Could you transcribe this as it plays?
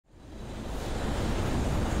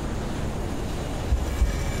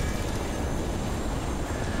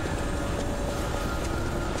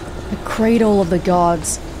cradle of the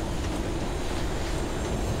gods.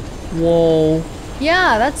 Whoa.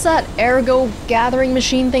 Yeah, that's that ergo gathering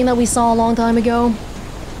machine thing that we saw a long time ago.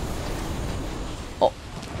 Oh.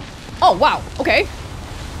 Oh, wow. Okay.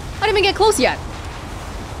 I didn't even get close yet.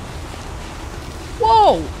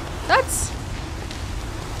 Whoa. That's...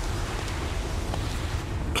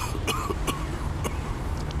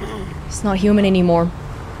 It's not human anymore.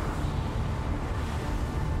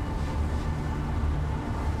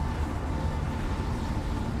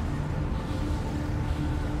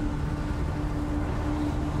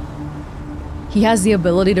 He has the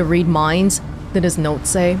ability to read minds, did his notes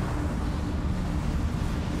say.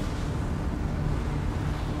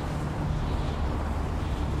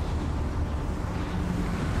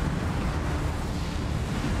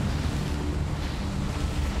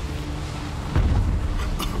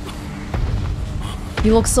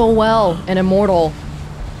 You look so well and immortal.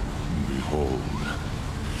 Behold,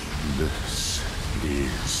 this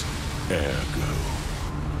is ergo.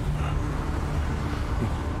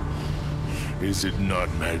 Is it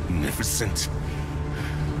not magnificent?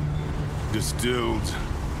 Distilled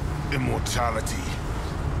immortality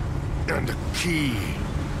and a key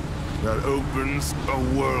that opens a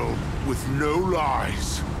world with no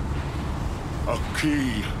lies. A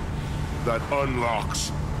key that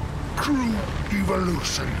unlocks true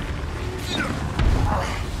evolution.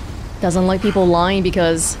 Doesn't like people lying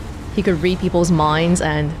because he could read people's minds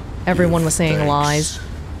and everyone was saying lies.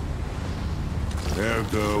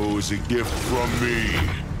 Ergo is a gift from me,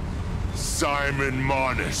 Simon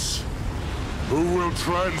Manus, who will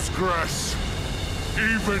transgress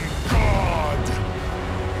even God.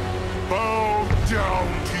 Bow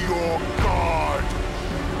down to your God,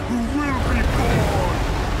 who will be born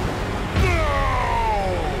now!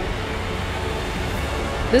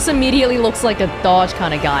 This immediately looks like a dodge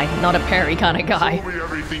kind of guy, not a parry kind of guy. Show me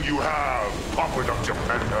everything you have, Puppet of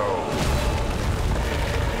Geppetto.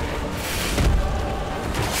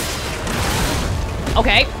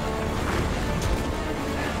 Okay.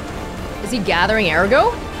 Is he gathering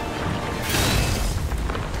ergo?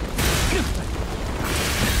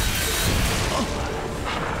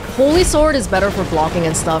 Holy Sword is better for blocking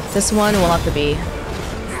and stuff. This one will have to be.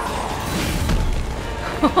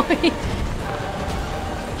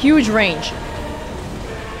 Huge range.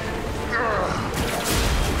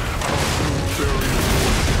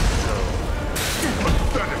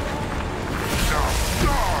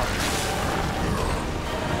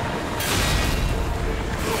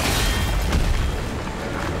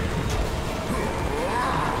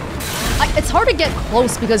 It's hard to get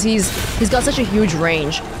close because he's got such a huge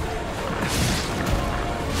range.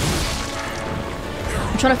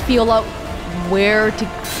 I'm trying to feel out where to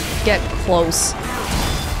get close.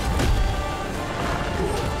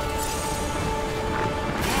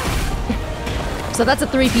 So that's a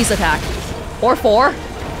 3-piece attack. Or 4.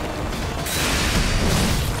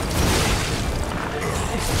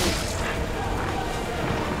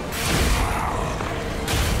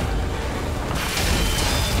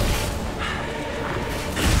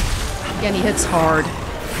 Again, he hits hard.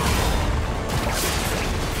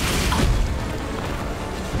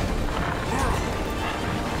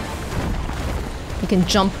 He can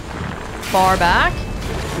jump far back.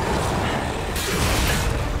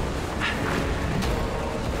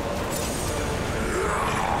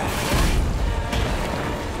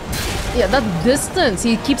 Yeah, that distance.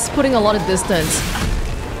 He keeps putting a lot of distance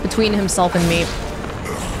between himself and me.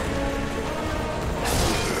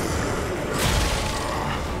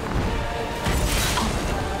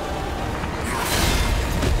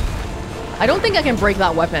 I don't think I can break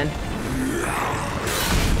that weapon.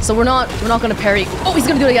 So we're not gonna parry. Oh, he's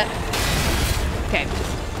gonna do it again. Okay.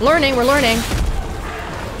 Learning, we're learning.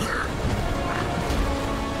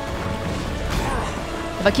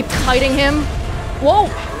 If I keep kiting him. Whoa!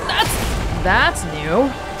 That's new.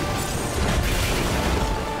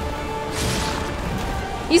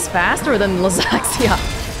 He's faster than Lazaxia.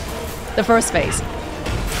 The first phase.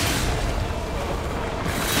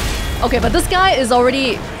 Okay, but this guy is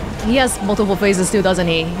already... He has multiple phases too, doesn't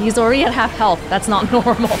he? He's already at half health. That's not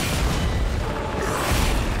normal.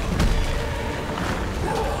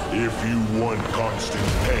 If you want constant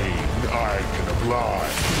pain, I can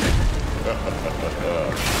oblige.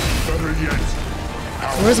 Better yet,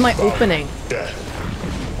 where's my opening? Death.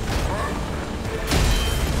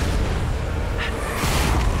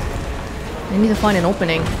 I need to find an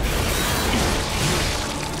opening.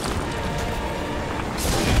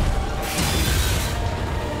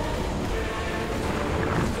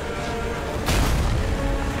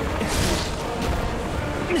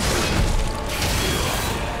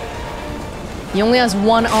 He only has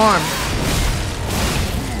one arm.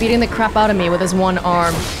 Beating the crap out of me with his one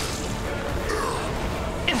arm.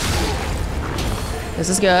 This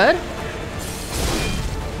is good.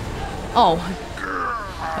 Oh.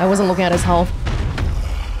 I wasn't looking at his health.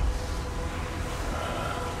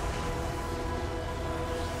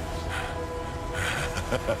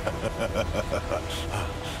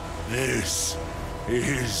 This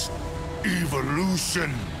is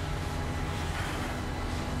evolution.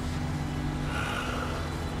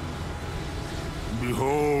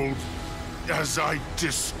 Behold, as I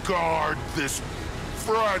discard this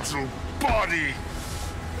fragile body.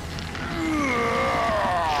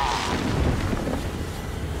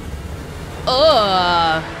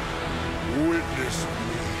 Witness me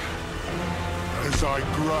as I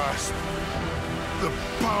grasp the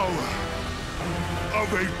power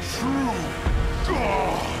of a true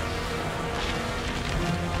god.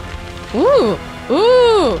 Ooh!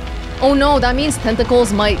 Ooh! Oh no, that means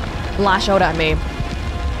tentacles might lash out at me.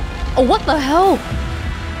 Oh, what the hell?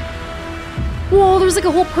 Whoa, there's like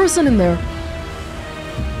a whole person in there.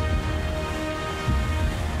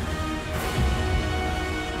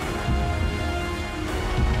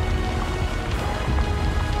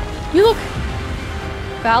 You look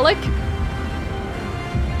phallic.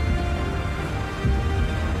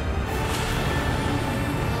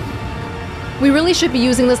 We really should be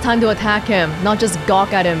using this time to attack him, not just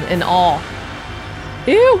gawk at him in awe.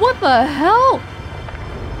 Ew, what the hell?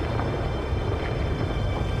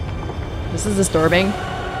 This is disturbing.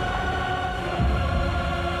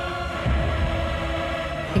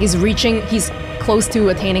 Like he's close to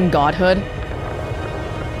attaining godhood.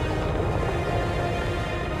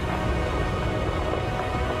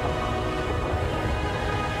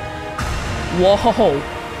 Whoa!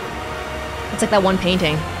 It's like that one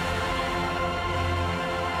painting.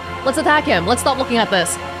 Let's attack him. Let's stop looking at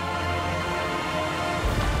this.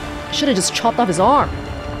 I should have just chopped off his arm.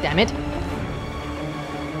 Damn it.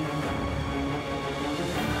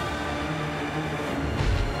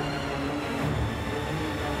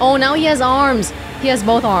 Oh, now he has arms. He has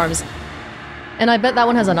both arms. And I bet that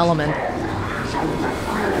one has an element.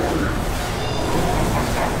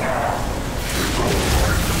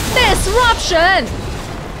 Disruption!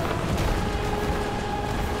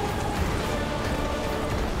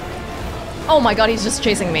 Oh my god, he's just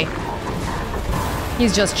chasing me.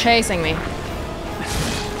 He's just chasing me.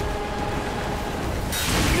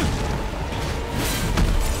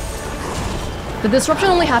 The disruption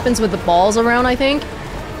only happens with the balls around, I think.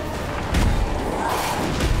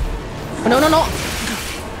 Oh, no, no, no!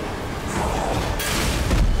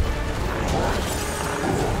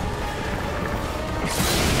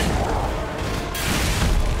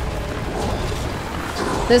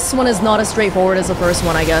 This one is not as straightforward as the first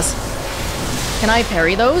one, I guess. Can I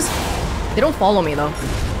parry those? They don't follow me, though.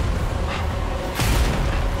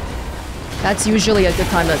 That's usually a good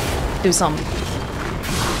time to do some.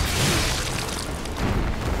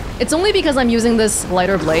 It's only because I'm using this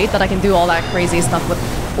lighter blade that I can do all that crazy stuff with...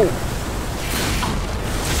 Oh.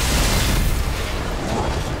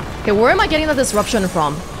 Okay, where am I getting the disruption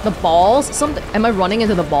from? The balls? Am I running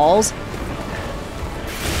into the balls?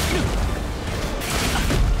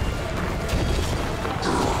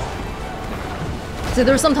 So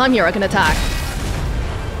there's some time here I can attack.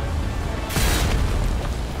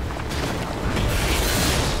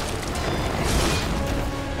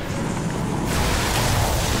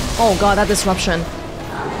 Oh god, that disruption.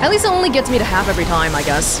 At least it only gets me to half every time, I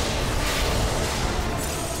guess.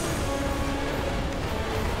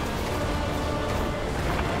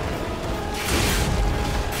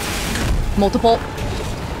 Multiple.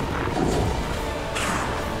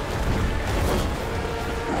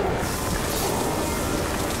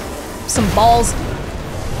 Some balls.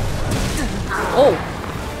 Oh.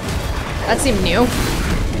 That seemed new.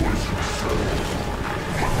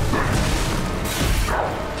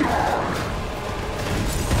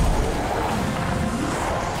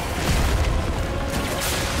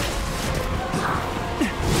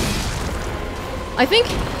 I think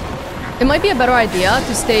it might be a better idea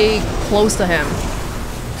to stay close to him.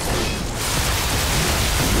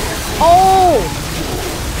 Oh!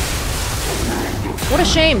 What a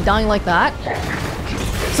shame, dying like that.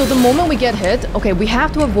 So the moment we get hit... Okay, we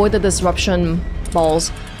have to avoid the disruption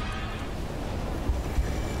balls.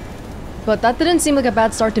 But that didn't seem like a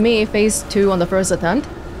bad start to me, phase 2 on the first attempt.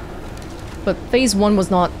 But phase 1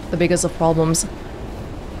 was not the biggest of problems.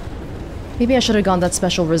 Maybe I should have gone that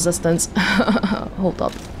special resistance. Hold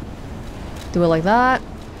up. Do it like that.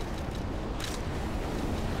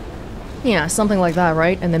 Yeah, something like that,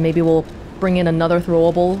 right? And then maybe we'll bring in another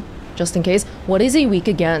throwable, just in case. What is he weak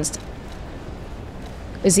against?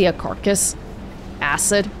 Is he a carcass?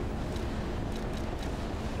 Acid?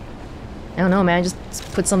 I don't know, man.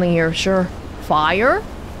 Just put something here. Sure. Fire?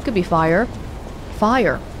 Could be fire.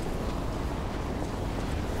 Fire.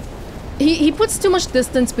 He puts too much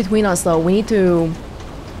distance between us, though. We need to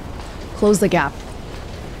close the gap.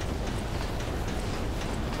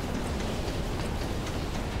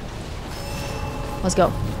 Let's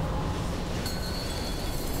go.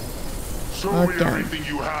 Show me everything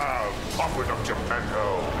you have, Puppet of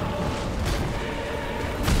Geppetto.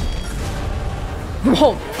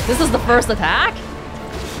 Whoa, this is the first attack?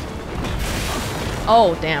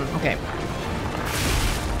 Oh, damn, okay.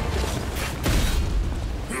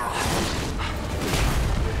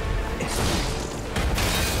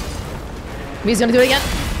 He's gonna do it again.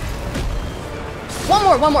 One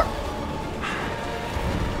more, one more.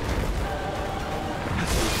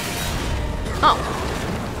 Oh.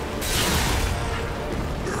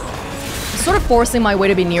 Sort of forcing my way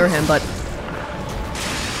to be near him, but...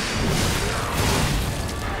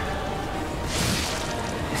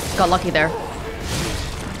 got lucky there.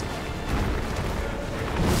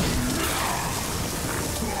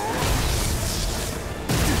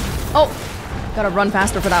 Oh! Gotta run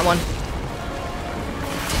faster for that one.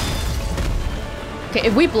 Okay,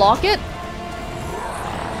 if we block it...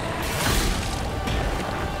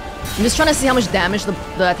 I'm just trying to see how much damage the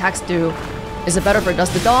attacks do. Is it better for us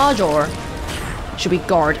to dodge, or should we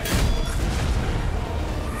guard?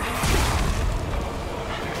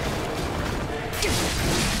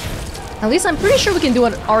 At least I'm pretty sure we can do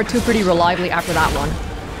an R2 pretty reliably after that one.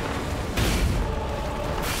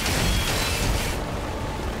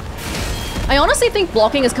 I honestly think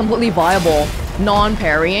blocking is completely viable,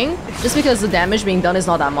 non-parrying, just because the damage being done is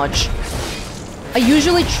not that much. I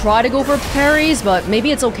usually try to go for parries, but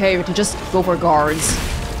maybe it's okay to just go for guards.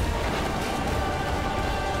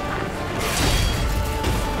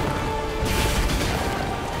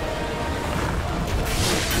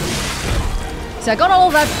 See, I got all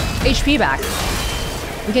of that HP back.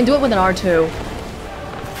 We can do it with an R2.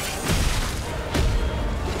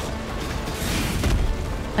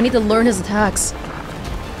 I need to learn his attacks.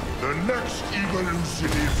 The next evolution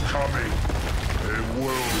is coming. A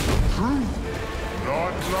world of truth,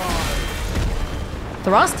 not lies.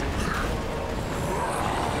 Thrust?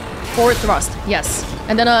 Forward thrust, yes.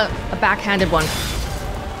 And then a backhanded one.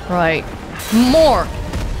 Right. More!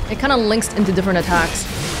 It kind of links into different attacks.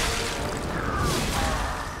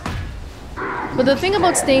 But the thing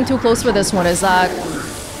about staying too close for this one is that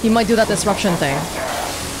he might do that disruption thing.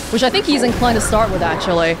 Which I think he's inclined to start with,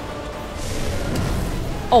 actually.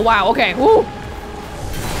 Oh, wow, okay, woo!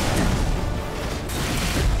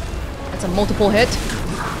 That's a multiple hit.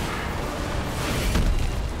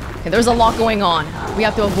 Okay, there's a lot going on. We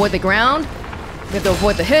have to avoid the ground. We have to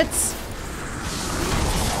avoid the hits.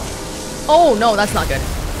 Oh, no, that's not good.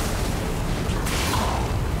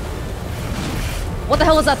 What the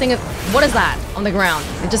hell is that thing? What is that on the ground?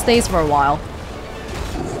 It just stays for a while.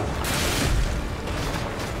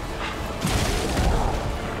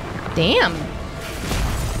 Damn.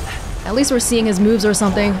 At least we're seeing his moves or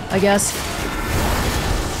something, I guess.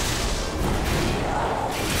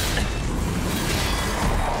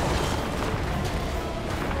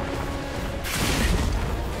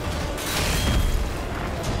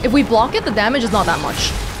 If we block it, the damage is not that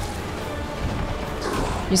much.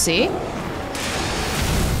 You see?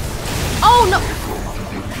 Oh no!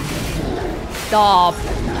 Oh,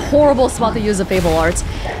 horrible spot to use the Fable Arts.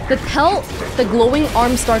 The glowing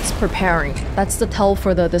arm starts preparing. That's the tell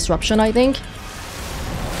for the disruption, I think.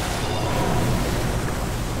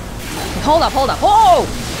 Hold up, hold up. Oh!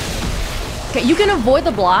 Okay, you can avoid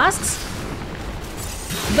the blasts.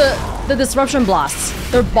 The disruption blasts.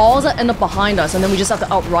 They're balls that end up behind us, and then we just have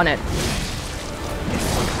to outrun it.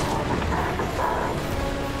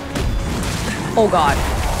 Oh god.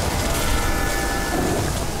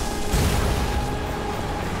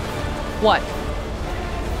 What?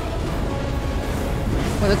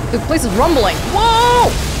 Well, the place is rumbling. Whoa!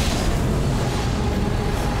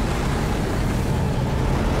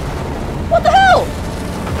 What the hell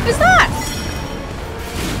is that?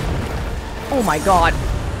 Oh my god.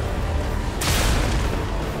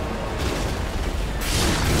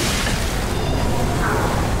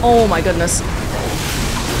 Oh my goodness.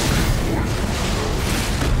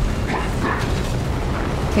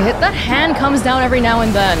 Okay, that hand comes down every now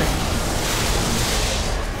and then.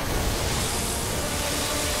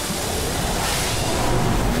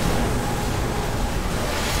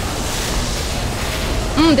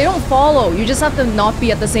 They don't follow. You just have to not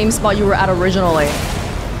be at the same spot you were at originally.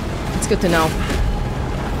 It's good to know.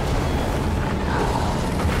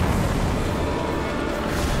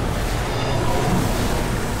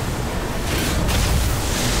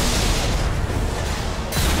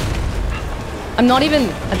 I'm not even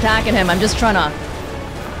attacking him, I'm just trying to...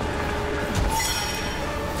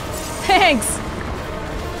 Thanks!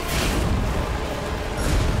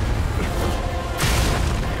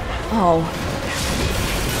 Oh.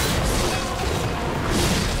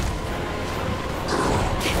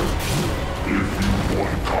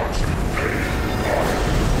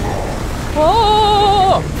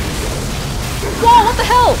 Whoa! Whoa, what the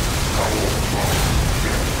hell?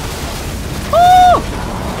 Oh!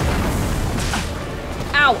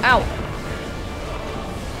 Ow, ow.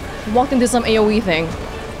 Walked into some AoE thing.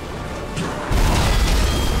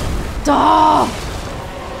 Duh!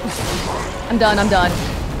 I'm done, I'm done.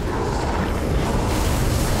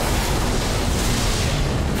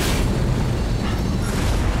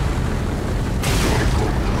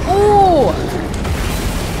 Ooh!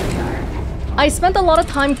 I spent a lot of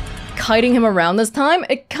time kiting him around this time.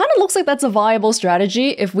 It kind of looks like that's a viable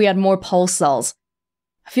strategy if we had more pulse cells.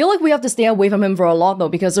 I feel like we have to stay away from him for a lot though,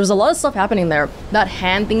 because there's a lot of stuff happening there. That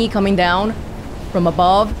hand thingy coming down from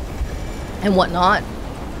above and whatnot.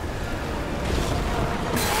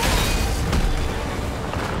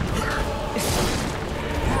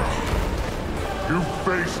 You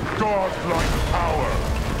face godlike power.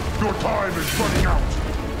 Your time is running out.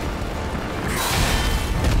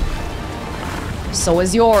 So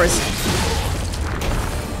is yours.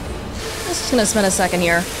 I'm just gonna spend a second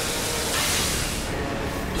here.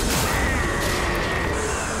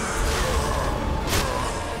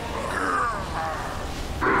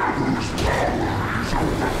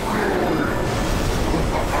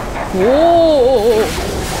 Whoa!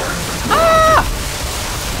 Ah!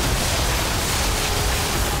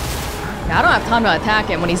 Yeah, I don't have time to attack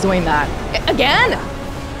him when he's doing that. Again?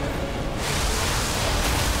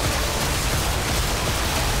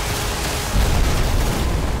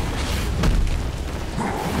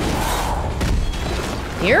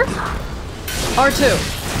 Here? R2.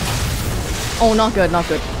 Oh, not good, not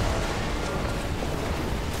good.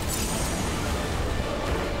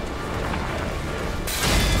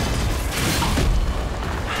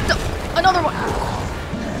 No, another one!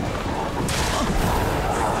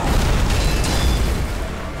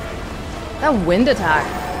 That wind attack.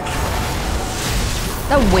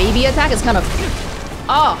 That wavy attack is kind of...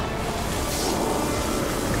 Ah!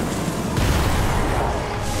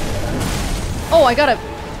 Oh, I gotta...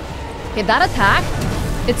 Okay, that attack,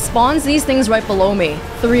 it spawns these things right below me.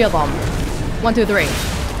 3 of them. 1, 2, 3.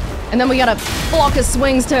 And then we gotta block his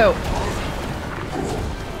swings too.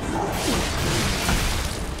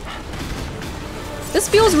 This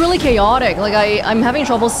feels really chaotic. Like, I'm having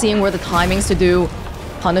trouble seeing where the timings to do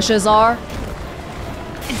punishes are.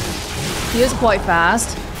 He is quite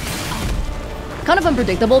fast. Kind of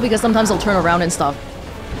unpredictable because sometimes he'll turn around and stuff.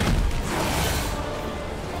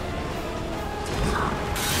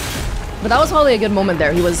 But that was probably a good moment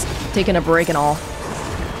there. He was taking a break and all.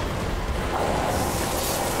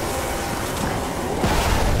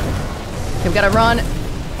 Okay, we gotta run.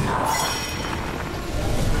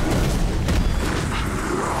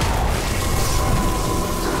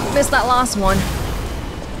 Missed that last one.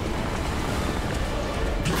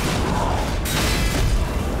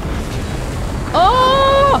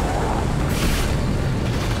 Oh!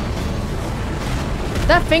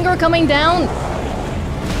 That finger coming down.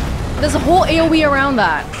 There's a whole AoE around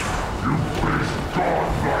that.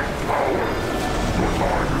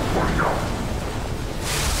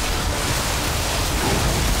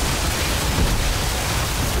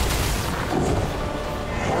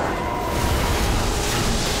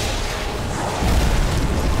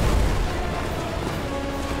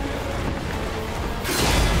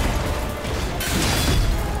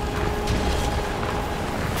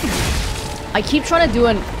 I keep trying to do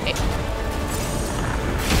an...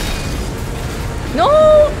 No!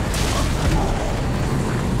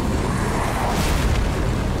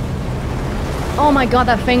 Oh my god,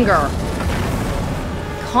 that finger.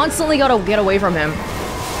 Constantly gotta get away from him.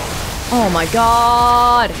 Oh my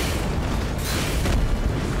god.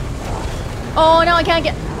 Oh no, I can't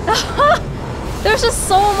get... There's just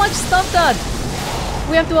so much stuff that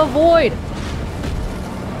we have to avoid.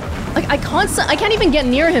 Like, I can't even get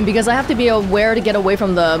near him because I have to be aware to get away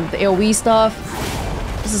from the AoE stuff.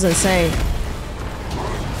 This is insane.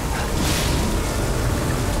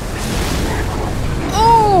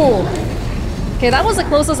 Okay, that was the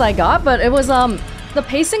closest I got, but it was, the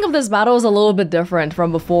pacing of this battle is a little bit different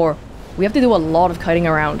from before. We have to do a lot of kiting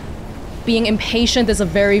around. Being impatient is a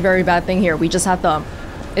very, very bad thing here. We just have to...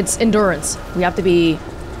 It's endurance. We have to be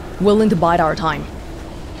willing to bide our time.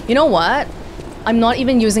 You know what? I'm not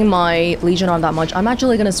even using my Legion on that much. I'm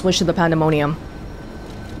actually gonna switch to the Pandemonium.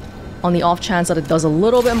 On the off chance that it does a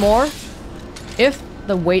little bit more. If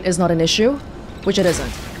the weight is not an issue, which it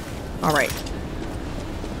isn't. Alright.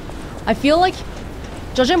 I feel like,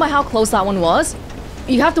 judging by how close that one was,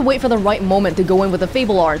 you have to wait for the right moment to go in with the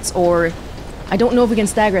Fable Arts, or... I don't know if we can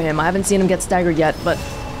stagger him. I haven't seen him get staggered yet, but...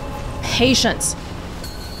 Patience.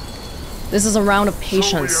 This is a round of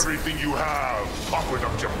patience. Show me everything you have, Puppet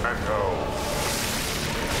of Geppetto.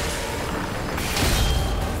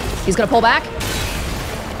 He's gonna pull back?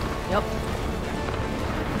 Yep.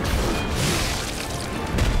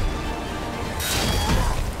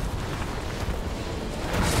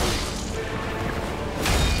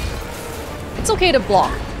 It's okay to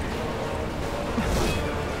block.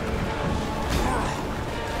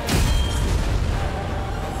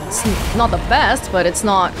 It's not the best, but it's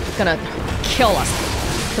not gonna kill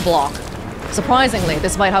us to block. Surprisingly,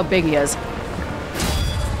 despite how big he is.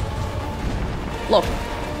 Look.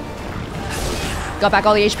 Got back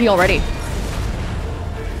all the HP already.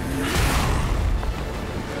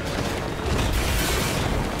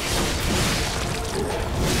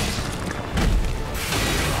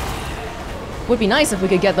 Would be nice if we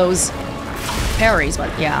could get those parries, but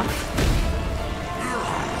yeah.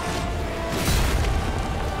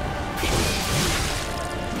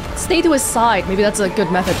 Stay to his side. Maybe that's a good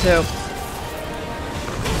method too.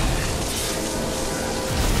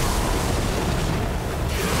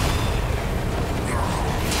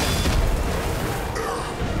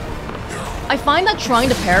 I find that trying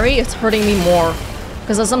to parry is hurting me more,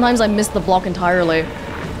 because sometimes I miss the block entirely.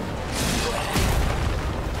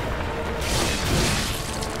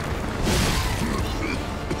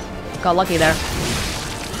 Got lucky there.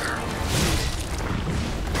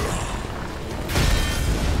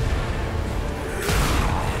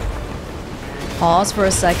 Pause for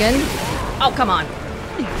a second. Oh, come on.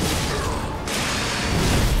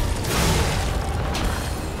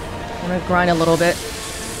 I'm gonna grind a little bit.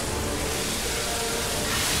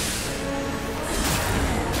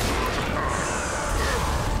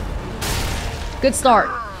 Good start.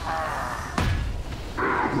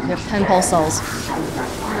 We have 10 pulse cells.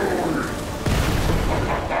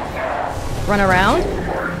 Run around.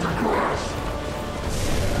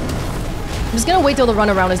 I'm just gonna wait till the run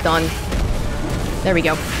around is done. There we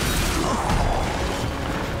go.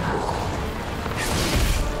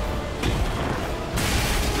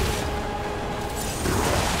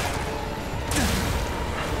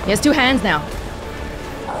 He has two hands now.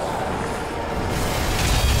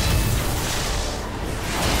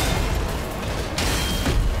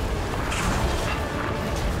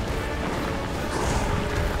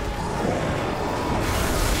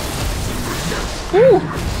 Ooh.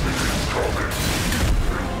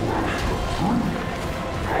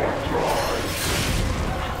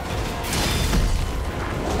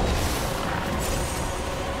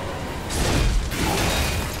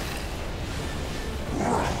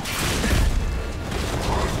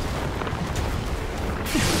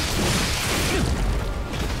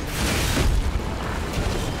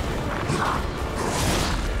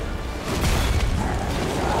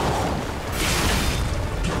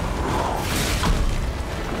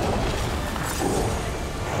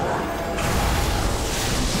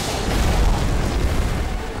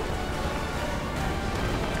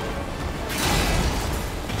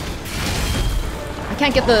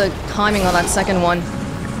 Can't get the timing on that second one.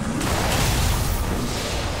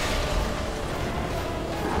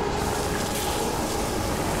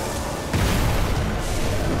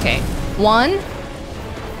 Okay, 1,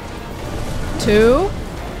 2.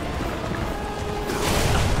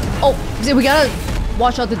 Oh, we gotta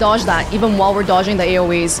watch out to dodge that, even while we're dodging the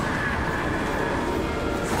AoEs.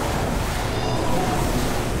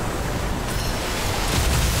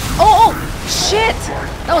 Oh, shit!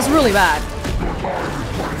 That was really bad.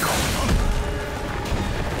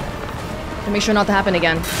 To make sure not to happen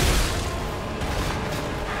again.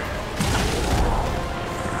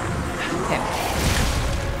 Okay.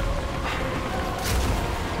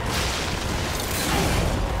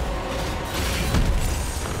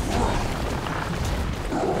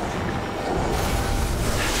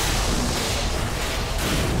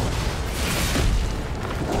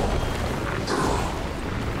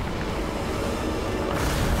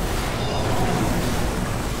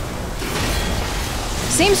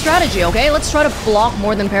 Same strategy, okay? Let's try to block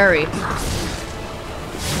more than parry.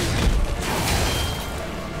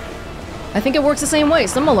 I think it works the same way,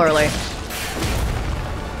 similarly.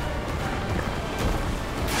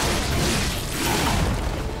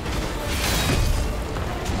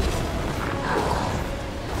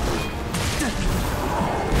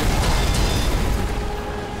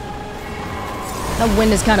 That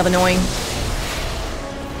wind is kind of annoying.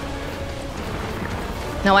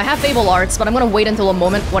 Now I have Fable Arts, but I'm gonna wait until a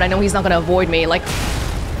moment when I know he's not gonna avoid me, like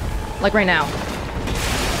right now.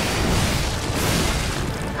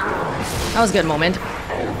 That was a good moment.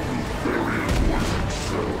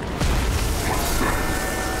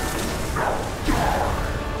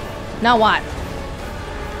 Now what?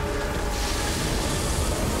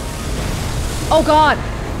 Oh god!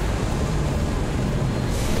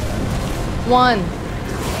 1,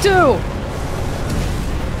 2.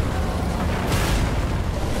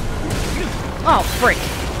 Oh, frick.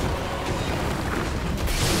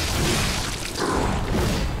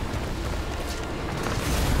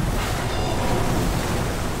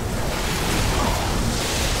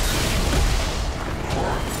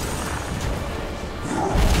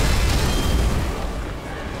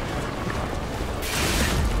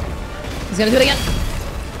 He's gonna do it again.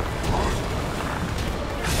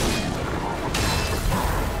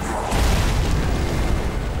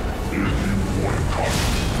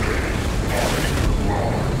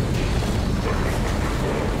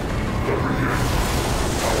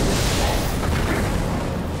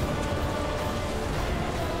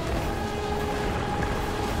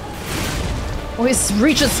 Oh, his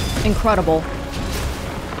reach is incredible.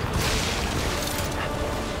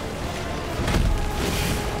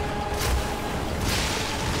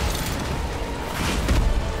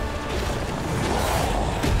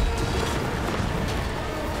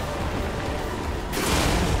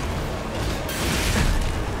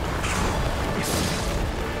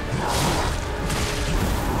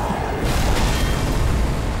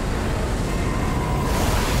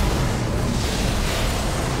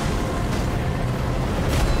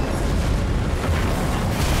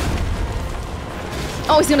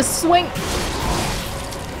 Oh, he's gonna swing.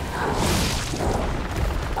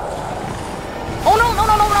 Oh no, no,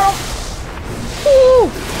 no, no, no.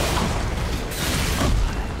 Ooh.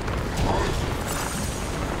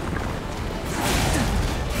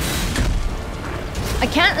 I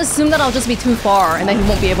can't assume that I'll just be too far and then he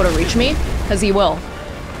won't be able to reach me, because he will.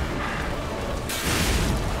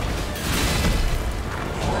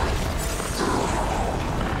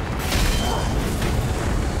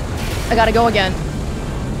 I gotta go again.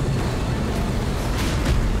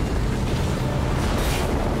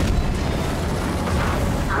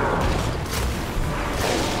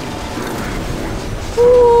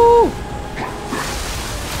 Woo!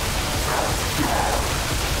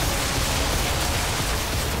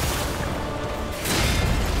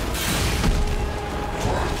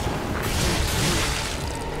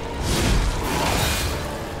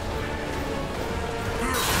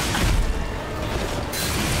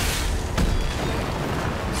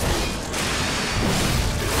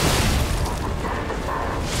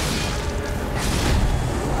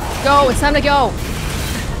 Go, it's time to go.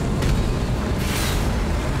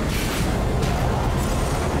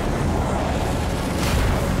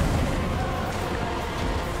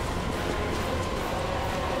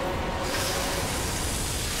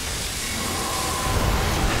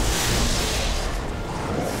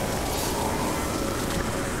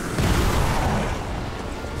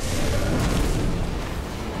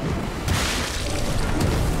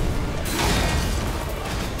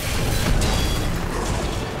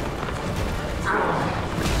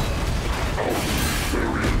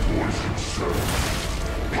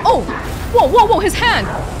 Whoa, whoa, whoa, his hand!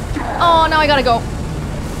 Oh, now I gotta go.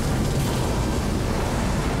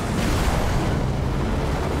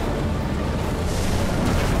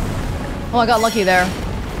 Oh, I got lucky there.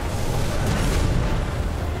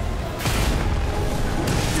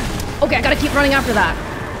 Okay, I gotta keep running after that.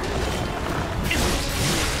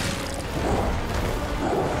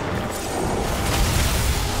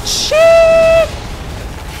 Shit!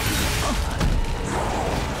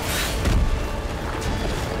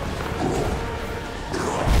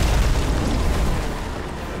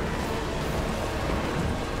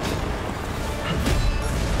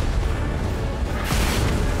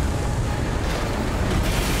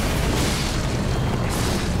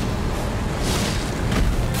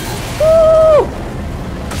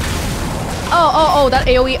 Oh, that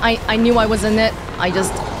AoE, I knew I was in it. I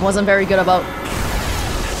just wasn't very good about...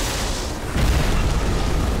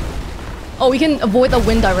 Oh, we can avoid the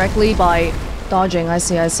wind directly by dodging. I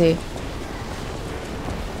see, I see.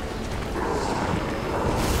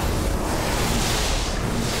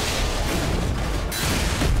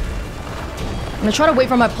 I'm gonna try to wait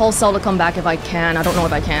for my pulse cell to come back if I can. I don't know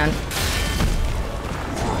if I can.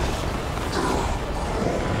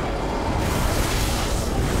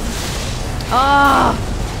 Ah!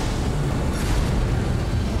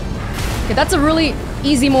 Okay, that's a really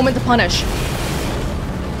easy moment to punish.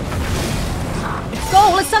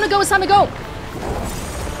 Go! It's time to go! It's time to go!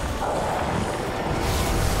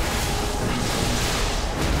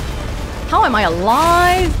 How am I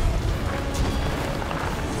alive?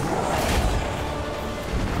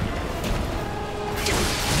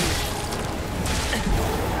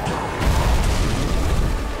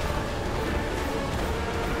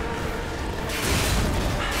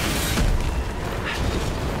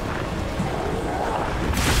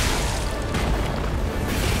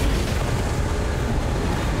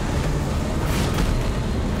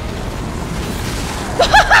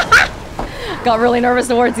 Got really nervous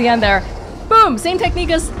towards the end there. Boom! Same technique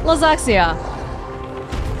as Lazaxia.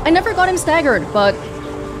 I never got him staggered, but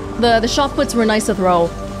the shot puts were nice to throw.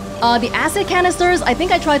 The acid canisters, I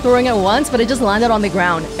think I tried throwing it once, but it just landed on the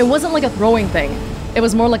ground. It wasn't like a throwing thing. It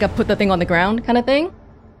was more like a put the thing on the ground kind of thing.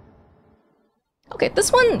 Okay,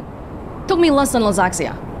 this one took me less than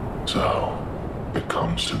Lazaxia. So, it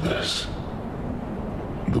comes to this.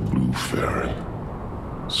 The Blue Fairy,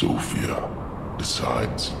 Sophia,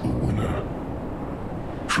 decides the winner.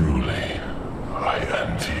 Truly, I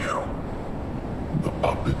envy you. The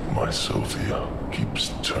puppet, my Sophia,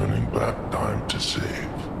 keeps turning back time to save.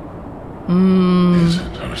 Is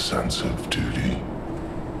it her sense of duty?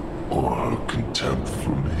 Or her contempt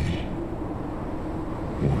for me?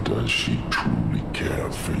 Or does she truly care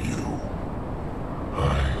for you?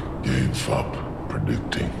 I gave up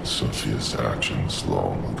predicting Sophia's actions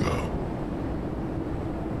long ago.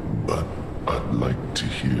 But I'd like to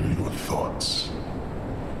hear your thoughts.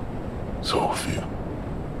 Sophia,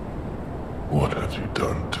 what have you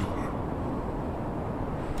done to her?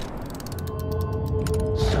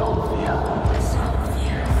 Sophia.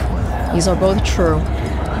 These are both true.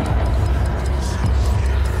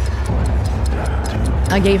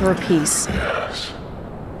 I gave her peace. Yes,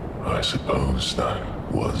 I suppose that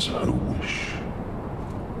was her wish.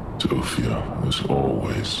 Sophia was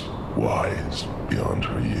always wise beyond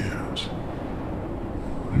her years.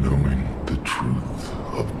 Knowing the truth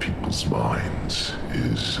of people's minds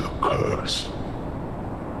is a curse.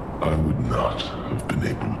 I would not have been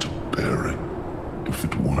able to bear it if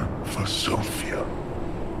it weren't for Sophia.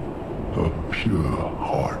 Her pure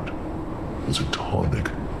heart was a tonic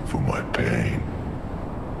for my pain.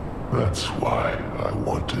 That's why I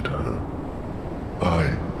wanted her.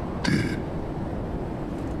 I did.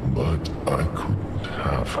 But I couldn't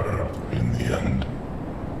have her in the end.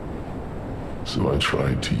 So I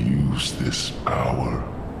tried to use this power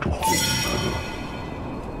to hold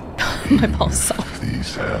her. My balls.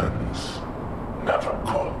 These hands never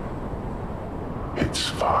could. It's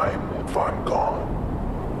fine if I'm gone.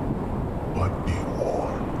 But be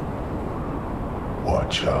warned.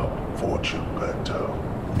 Watch out for Geppetto.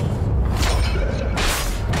 There.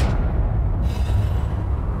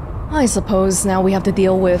 I suppose now we have to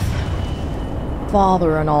deal with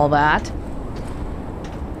father and all that.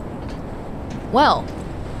 Well,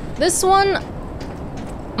 this one...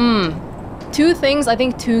 Two things, I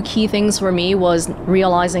think two key things for me was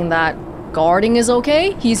realizing that guarding is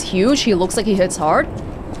okay. He's huge, he looks like he hits hard.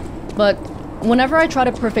 But whenever I try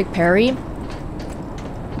to perfect parry...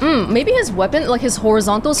 maybe his weapon, like his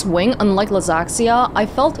horizontal swing, unlike Lazaxia, I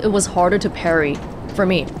felt it was harder to parry for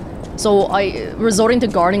me. So resorting to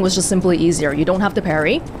guarding was just simply easier. You don't have to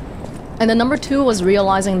parry. And then number two was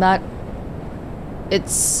realizing that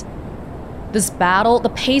it's... this battle, the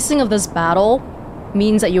pacing of this battle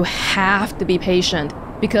means that you have to be patient.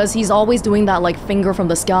 Because he's always doing that like finger from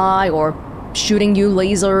the sky or shooting you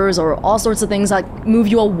lasers or all sorts of things that move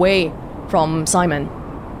you away from Simon.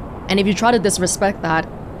 And if you try to disrespect that,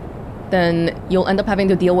 then you'll end up having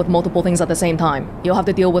to deal with multiple things at the same time. You'll have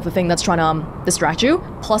to deal with the thing that's trying to distract you,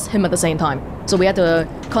 plus him at the same time. So we had to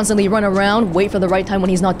constantly run around, wait for the right time when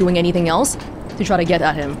he's not doing anything else to try to get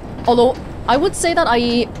at him. Although, I would say that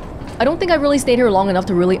I don't think I really stayed here long enough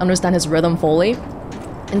to really understand his rhythm fully,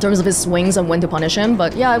 in terms of his swings and when to punish him,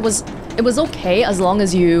 but yeah, it was okay as long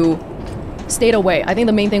as you stayed away. I think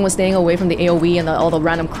the main thing was staying away from the AoE and all the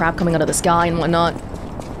random crap coming out of the sky and whatnot.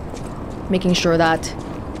 Making sure that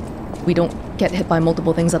we don't get hit by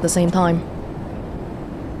multiple things at the same time.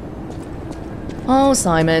 Oh,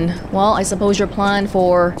 Simon. Well, I suppose your plan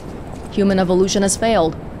for human evolution has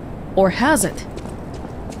failed. Or has it?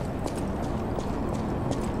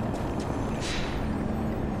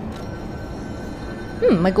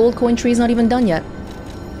 My gold coin tree's not even done yet.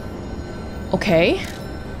 Okay.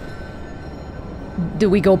 Do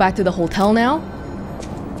we go back to the hotel now?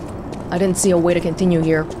 I didn't see a way to continue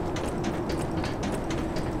here.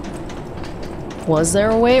 Was there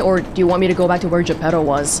a way, or do you want me to go back to where Geppetto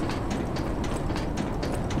was?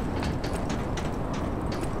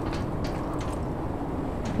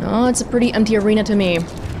 No, it's a pretty empty arena to me.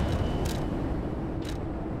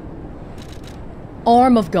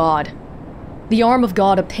 Arm of God. The arm of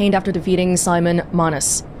God obtained after defeating Simon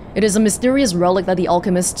Manus. It is a mysterious relic that the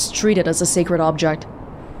alchemists treated as a sacred object.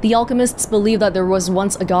 The alchemists believe that there was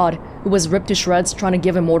once a god who was ripped to shreds trying to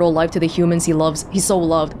give immortal life to the humans he so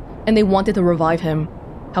loved, and they wanted to revive him.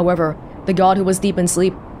 However, the god who was deep in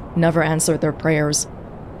sleep never answered their prayers.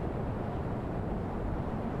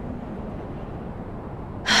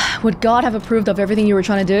 Would God have approved of everything you were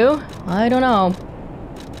trying to do? I don't know.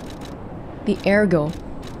 The ergo.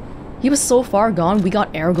 He was so far gone, we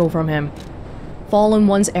got ergo from him. Fallen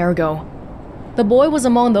one's ergo. The boy was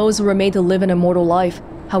among those who were made to live an immortal life.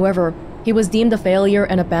 However, he was deemed a failure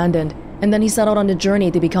and abandoned, and then he set out on a journey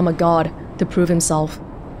to become a god, to prove himself.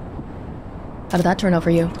 How did that turn out for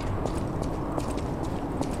you?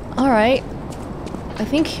 Alright. I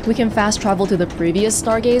think we can fast travel to the previous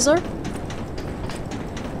Stargazer.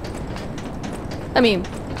 I mean,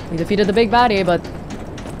 we defeated the big baddie, but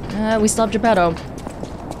we still have Geppetto.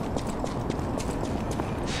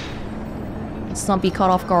 Let's not be caught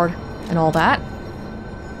off guard and all that.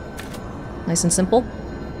 Nice and simple.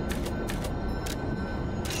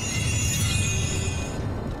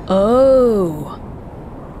 Oh.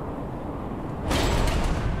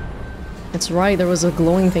 That's right, there was a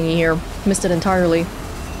glowing thingy here. Missed it entirely.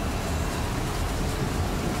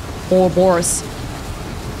 Ouroboros.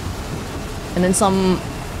 And then some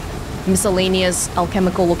miscellaneous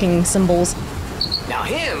alchemical looking symbols. Now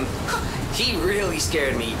him, he really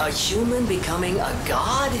scared me. A human becoming a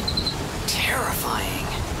god? Terrifying.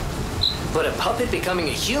 But a puppet becoming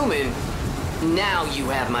a human? Now you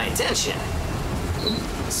have my attention.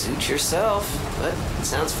 Suit yourself, but it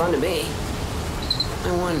sounds fun to me.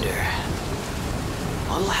 I wonder,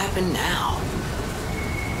 what'll happen now?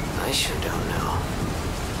 I sure don't know.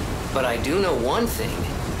 But I do know one thing.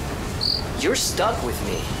 You're stuck with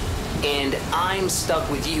me, and I'm stuck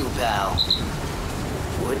with you, pal.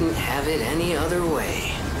 Wouldn't have it any other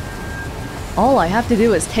way. All I have to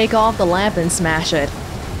do is take off the lamp and smash it.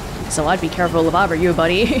 So I'd be careful if I were you,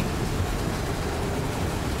 buddy.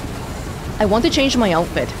 I want to change my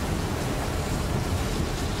outfit.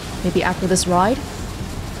 Maybe after this ride?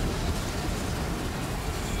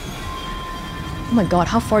 Oh my god,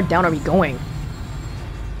 how far down are we going?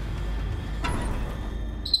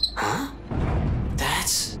 Huh?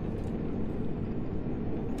 That's...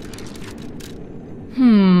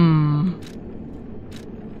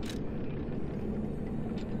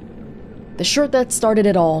 The shirt that started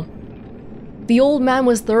it all. The old man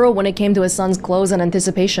was thorough when it came to his son's clothes in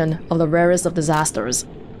anticipation of the rarest of disasters.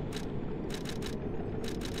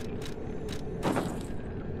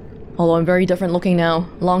 Although I'm very different looking now.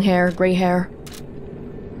 Long hair, gray hair.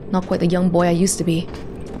 Not quite the young boy I used to be.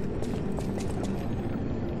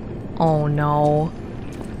 Oh no.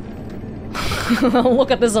 Look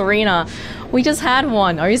at this arena. We just had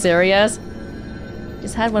one. Are you serious?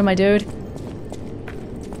 Just had one, my dude.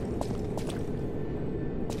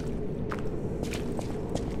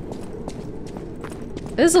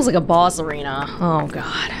 This looks like a boss arena. Oh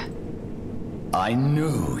god. I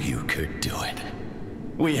knew you could do it.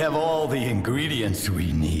 We have all the ingredients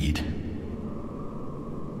we need.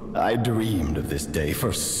 I dreamed of this day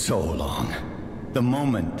for so long. The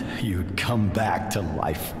moment you'd come back to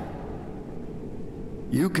life.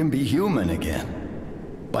 You can be human again.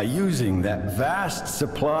 By using that vast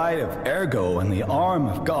supply of ergo in the arm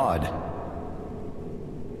of God.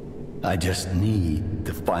 I just need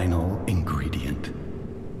the final ingredient.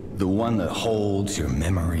 The one that holds your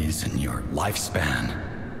memories and your lifespan.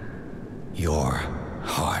 Your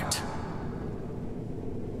heart.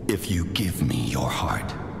 If you give me your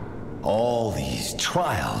heart, all these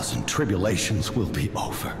trials and tribulations will be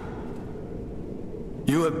over.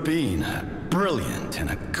 You have been a brilliant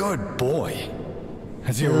and a good boy.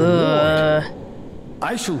 As your reward,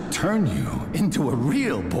 I shall turn you into a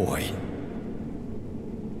real boy.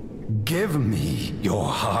 Give me your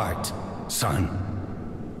heart, son.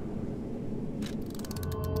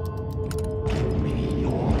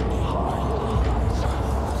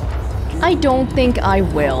 I don't think I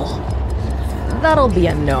will. That'll be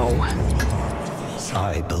a no.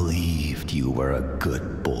 I believed you were a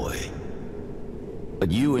good boy.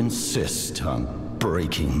 But you insist on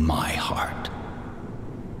breaking my heart.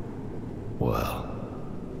 Well,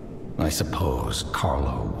 I suppose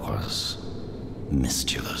Carlo was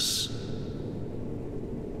mischievous.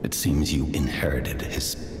 It seems you inherited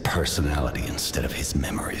his personality instead of his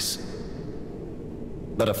memories.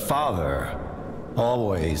 But a father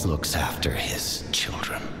always looks after his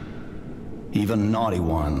children. Even naughty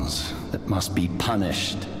ones that must be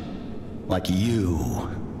punished, like you.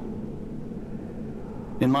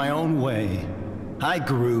 In my own way, I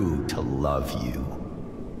grew to love you.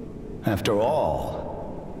 After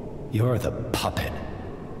all, you're the puppet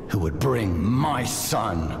who would bring my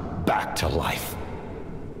son back to life.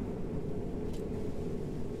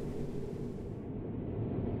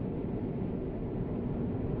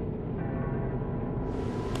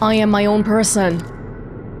 I am my own person,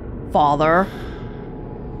 Father.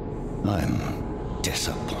 I'm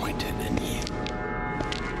disappointed in you.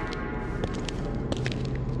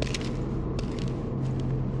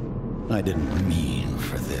 I didn't mean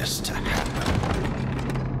for this to happen.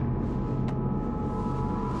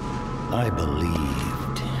 I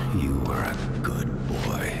believed you were a good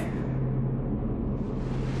boy.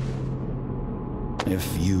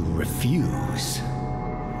 If you refuse,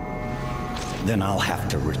 then I'll have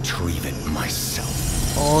to retrieve it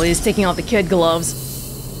myself. Oh, he's taking off the kid gloves.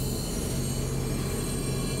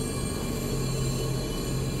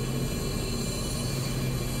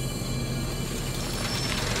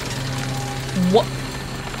 What?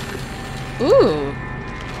 Ooh.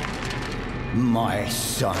 My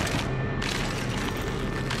son.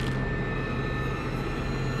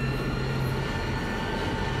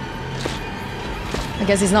 I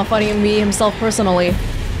guess he's not fighting me himself personally.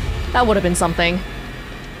 That would have been something.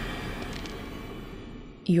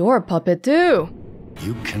 You're a puppet too.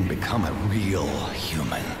 You can become a real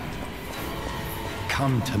human.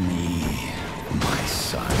 Come to me, my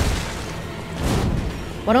son.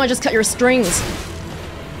 Why don't I just cut your strings?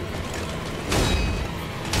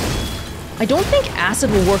 I don't think acid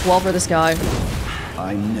will work well for this guy.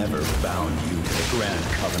 I never bound you to the Grand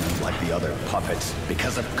Covenant like the other puppets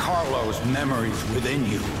because of Carlo's memories within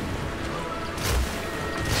you.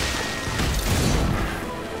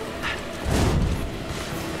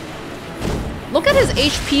 Look at his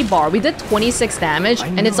HP bar. We did 26 damage,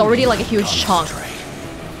 and it's already like a huge chunk.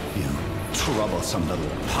 You troublesome little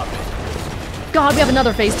puppet. God, we have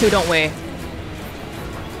another phase 2, don't we?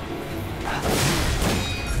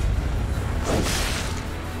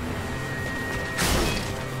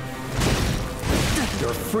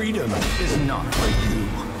 Your freedom is not for you.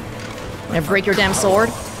 Can I break your damn sword?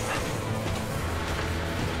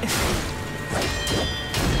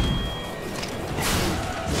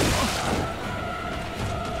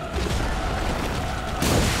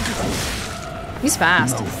 He's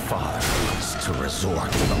fast. No father wants to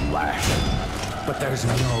resort to the lash, but there's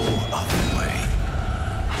no other way.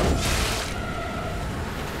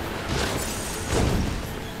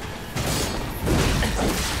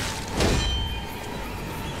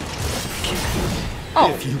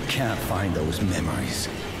 Oh. If you can't find those memories,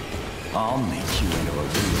 I'll make you into a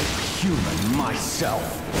real human myself.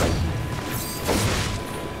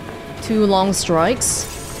 2 long strikes.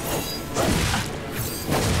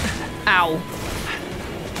 Ow.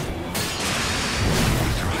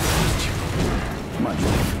 My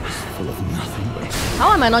life was full of nothing but...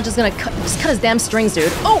 How am I not just gonna cut his damn strings,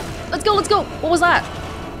 dude? Oh! Let's go, let's go! What was that?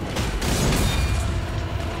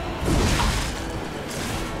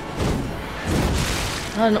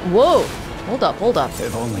 Whoa! Hold up, hold up.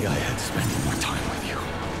 If only I had spent more time with you.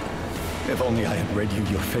 If only I had read you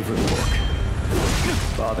your favorite book.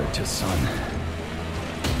 Father to son.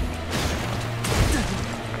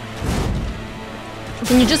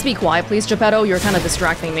 Can you just be quiet, please, Geppetto? You're kind of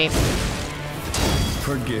distracting me.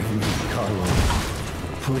 Forgive me, Carlo.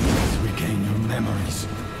 Please regain your memories.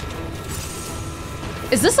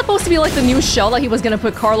 Is this supposed to be like the new shell that he was gonna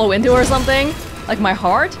put Carlo into or something? Like my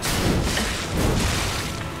heart?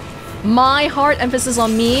 My heart, emphasis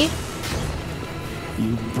on me.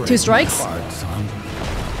 You 2 strikes? Heart, son.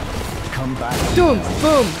 Come back. Boom,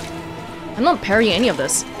 boom. I'm not parrying any of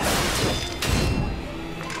this.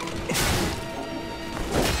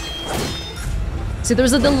 See,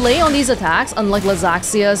 there's a delay on these attacks, unlike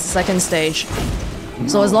Lazaxia's second stage.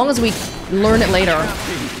 So as long as we learn it later,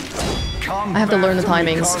 I have to learn the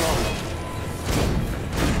timings.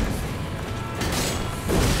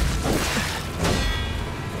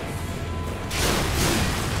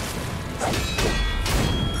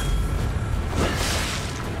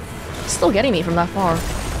 Still getting me from that far.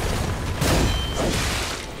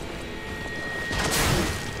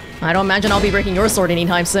 I don't imagine I'll be breaking your sword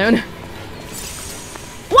anytime soon.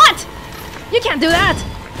 What? You can't do that!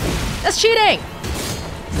 That's cheating!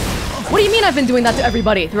 What do you mean I've been doing that to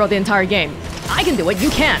everybody throughout the entire game? I can do it,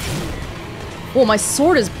 you can't! Well, my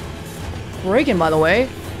sword is breaking, by the way.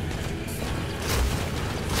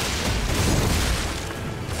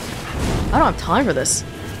 I don't have time for this.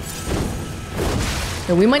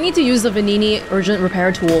 So we might need to use the Vanini urgent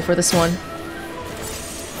repair tool for this one.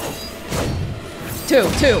 2.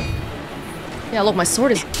 Yeah, look, my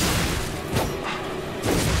sword is...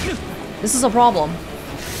 This is a problem.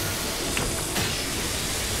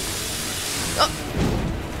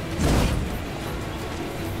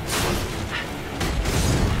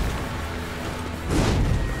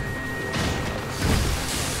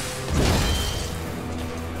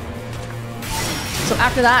 So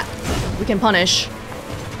after that, we can punish.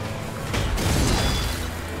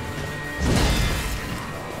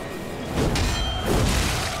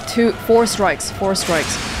 Four strikes.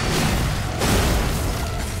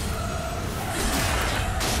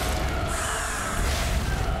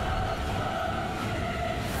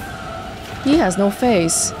 He has no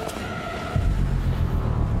face.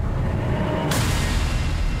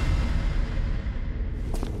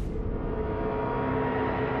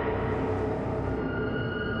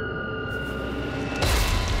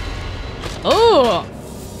 Oh!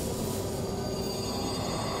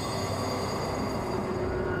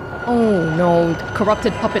 Oh no,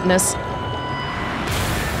 corrupted puppetness.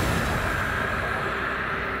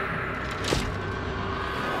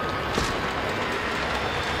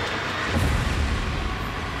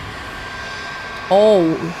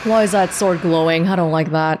 Oh, why is that sword glowing? I don't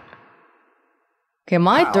like that. Okay,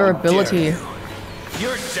 my durability.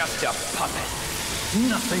 You're just a puppet.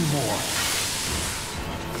 Nothing more.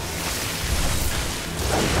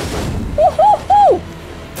 Woo-hoo-hoo!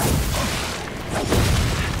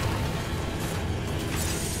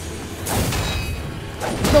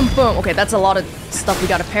 Boom, boom. Okay, that's a lot of stuff we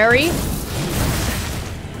gotta parry.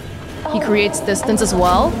 He creates distance as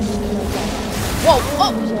well. Whoa!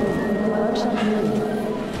 Oh!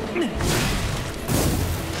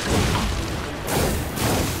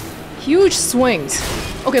 Huge swings.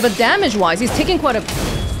 Okay, but damage-wise, he's taking quite a...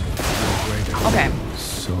 Okay.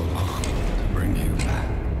 So long to bring you back.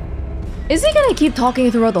 Is he gonna keep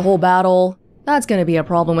talking throughout the whole battle? That's gonna be a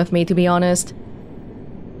problem with me, to be honest.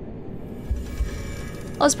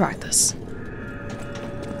 Let's practice.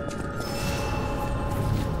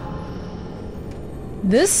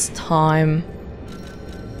 This time...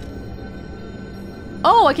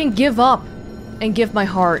 Oh, I can give up and give my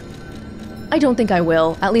heart. I don't think I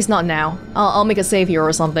will. At least not now. I'll make a save here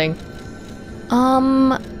or something.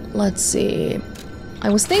 Let's see. I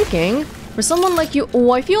was thinking, for someone like you...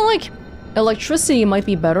 Oh, I feel like electricity might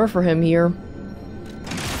be better for him here.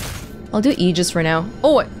 I'll do Aegis for now.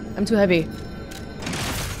 Oh, I'm too heavy.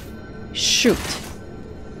 Shoot.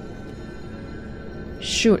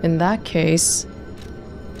 Shoot, in that case...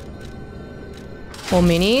 Full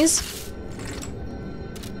minis.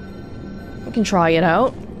 I can try it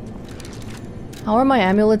out. How are my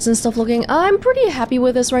amulets and stuff looking? I'm pretty happy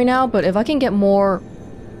with this right now, but if I can get more...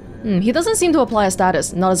 he doesn't seem to apply a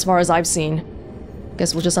status, not as far as I've seen.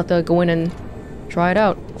 Guess we'll just have to go in and try it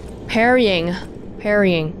out. Parrying.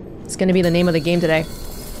 Parrying. It's gonna be the name of the game today.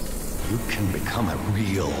 You can become a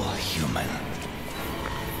real human.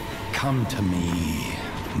 Come to me,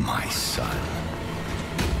 my son.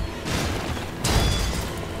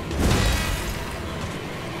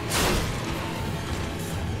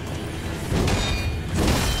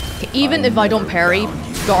 Even if I don't parry,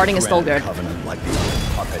 guarding is still good. Like the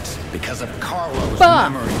other puppets because of Carlo's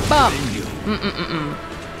Bum, memory bum. within you.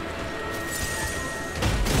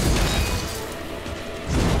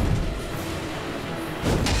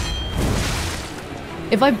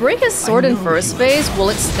 If I break his sword in first phase, will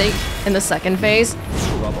it stay in the second phase?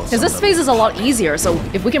 Because this phase is a lot easier, so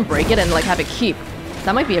if we can break it and like have it keep,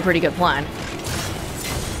 that might be a pretty good plan.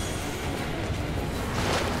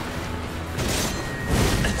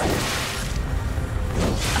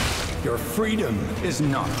 Your freedom is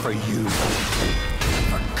not for you,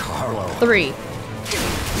 for Carlo. 3.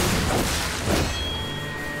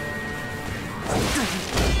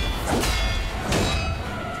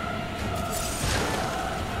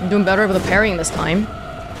 I'm doing better with the parrying this time. No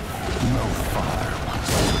father wants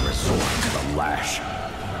to resort to the lash,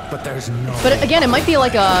 but there's no... But again, it might be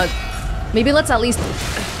like a... Maybe let's at least...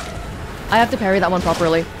 I have to parry that one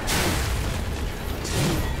properly.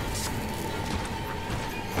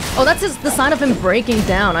 Oh, that's the sign of him breaking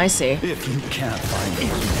down, I see. If you can't find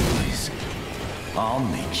those memories, I'll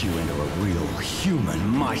make you into a real human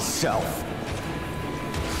myself.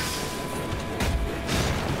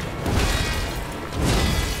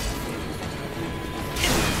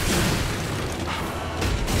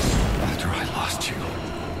 After I lost you,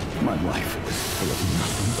 my life was full of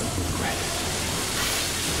nothing but regret.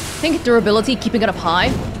 I think durability, keeping it up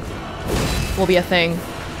high, will be a thing.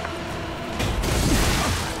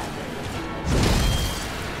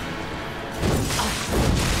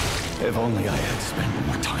 If only I had spent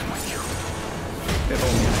more time with you. If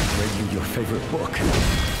only I had read you your favorite book.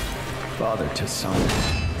 Father to son.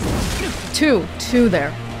 2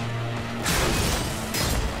 there.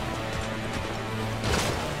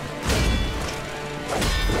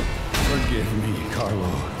 Forgive me,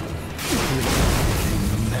 Carlo. Recreating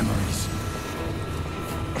the memories.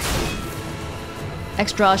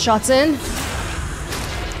 Extra shots in.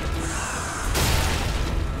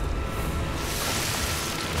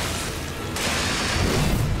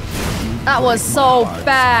 That was so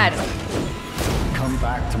bad. Come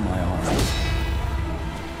back to my arms.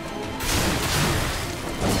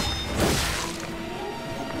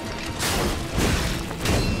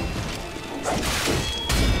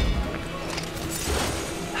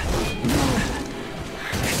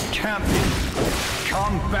 Champion,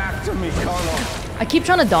 come back to me, Carlos. I keep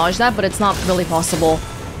trying to dodge that, but it's not really possible.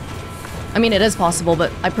 I mean, it is possible,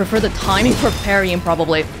 but I prefer the timing for parrying,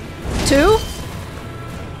 probably. 2,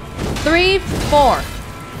 3, 4.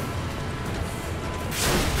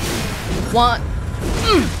 1.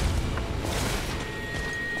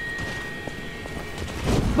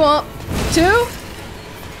 1, 2.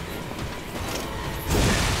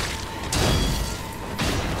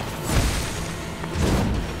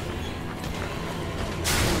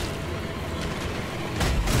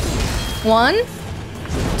 One,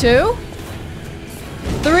 2,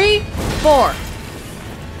 3, 4.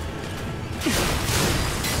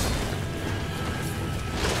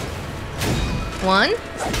 One,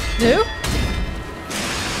 2.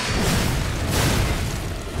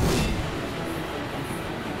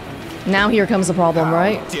 Now here comes the problem,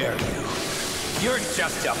 right? How dare you? You're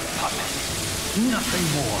just a puppet. Nothing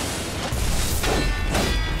more.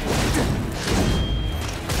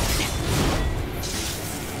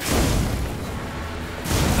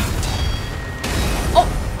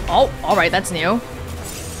 Oh, alright, that's new.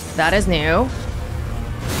 That is new.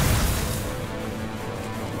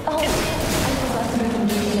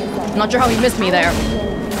 Not sure how he missed me there.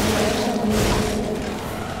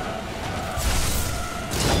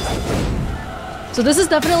 So this is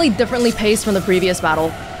definitely differently paced from the previous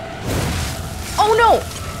battle. Oh no!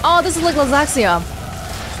 Oh, this is like Lazaxia.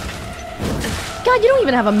 God, you don't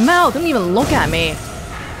even have a mouth. Don't even look at me.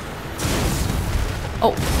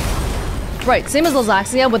 Oh. Right, same as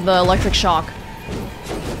Lazaxia with the electric shock.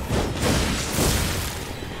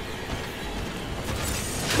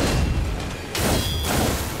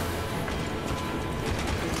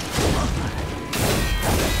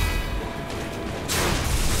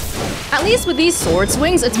 At least with these sword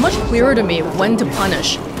swings, it's much clearer to me when to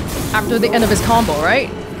punish. After the end of his combo, right?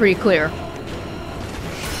 Pretty clear.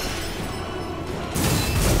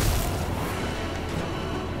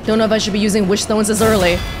 Don't know if I should be using wish stones this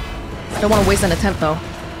early. Don't want to waste an attempt though.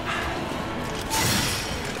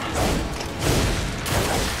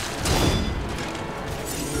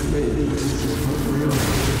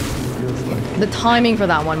 The timing for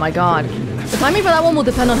that one, my god. The timing for that one will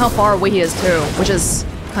depend on how far away he is too, which is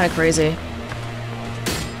kind of crazy.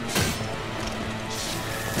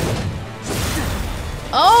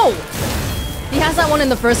 Oh! He has that one in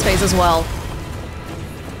the first phase as well.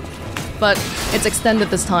 But it's extended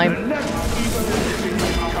this time.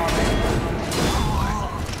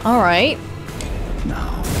 Alright.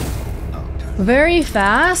 Very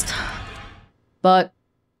fast. But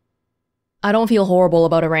I don't feel horrible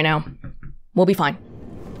about it right now. We'll be fine.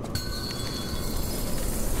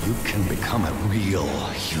 You can become a real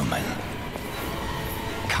human.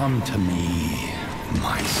 Come to me,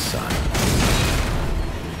 my son.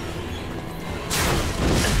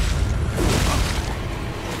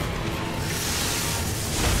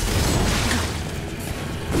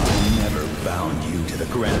 I never bound you to the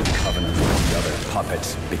Grand Covenant with the other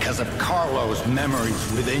puppets because of Carlo's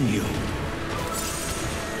memories within you.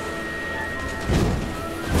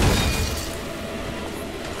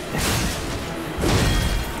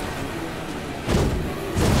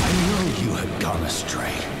 Gone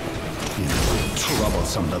astray. You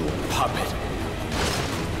troublesome little puppet.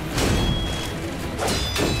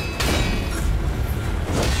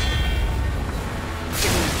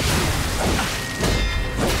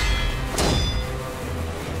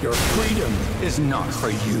 Your freedom is not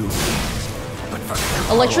for you, but for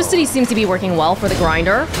Carlo. Electricity seems to be working well for the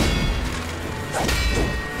grinder.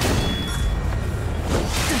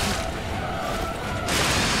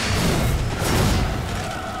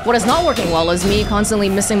 What is not working well is me constantly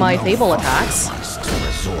missing my Fable attacks. Wants to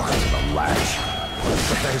resort to the lash,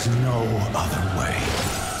 but there's no other way.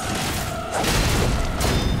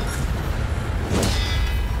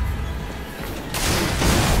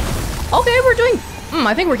 Okay, we're doing...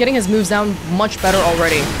 I think we're getting his moves down much better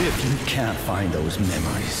already. If you can't find those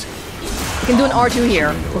memories, I can do an R2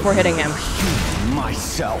 here before hitting him.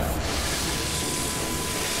 myself.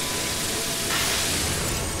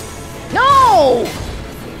 No!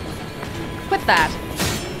 Quit that.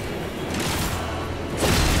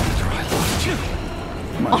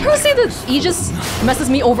 Honestly, the Aegis messes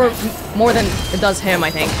me over more than it does him,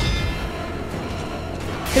 I think.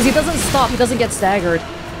 Because he doesn't stop, he doesn't get staggered.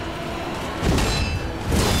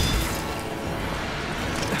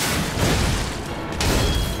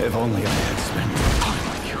 If only I had spent more time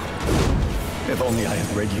with you. If only I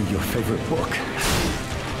had read you your favorite book.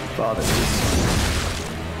 Father to son.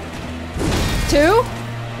 2,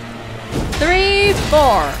 3,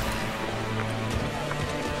 4.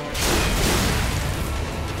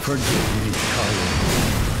 Forgive me, Carlo.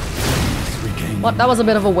 Please regain What? That was a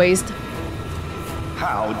bit of a waste.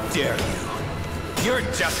 How dare you? You're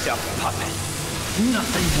just a puppet.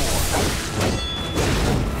 Nothing more.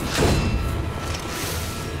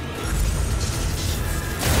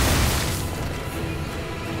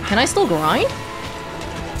 Can I still grind?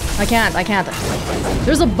 I can't.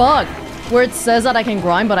 There's a bug where it says that I can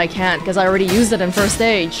grind, but I can't because I already used it in first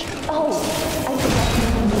stage. Oh,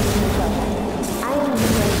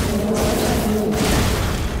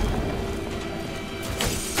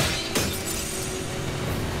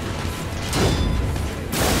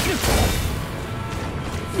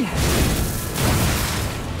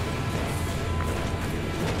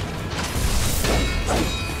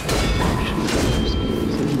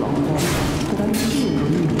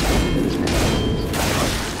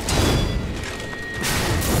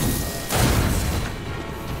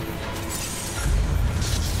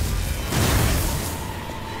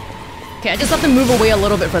 Okay, I just have to move away a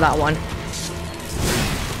little bit for that one.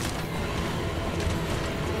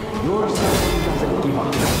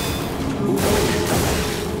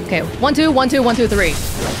 Okay, 1, 2, 1, 2, 1, 2, 3.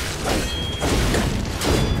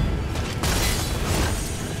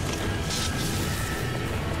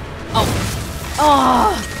 Oh.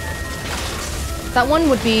 Ah. That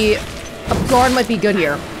one would be... A guard might be good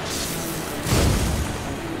here.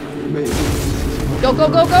 Go, go,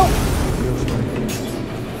 go, go!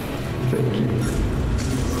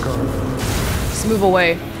 Just move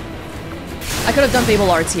away. I could have done Fable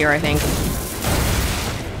Arts here, I think.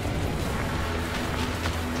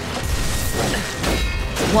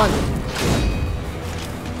 One.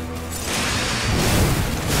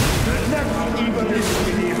 The next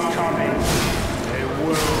evolution is coming. It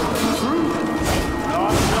will prove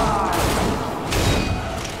not die.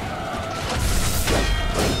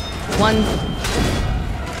 One.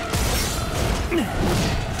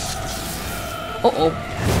 Uh-oh.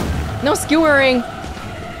 No skewering!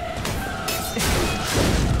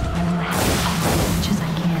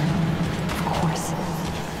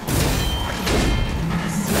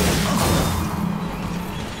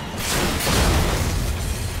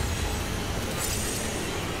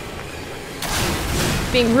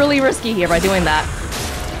 Being really risky here by doing that.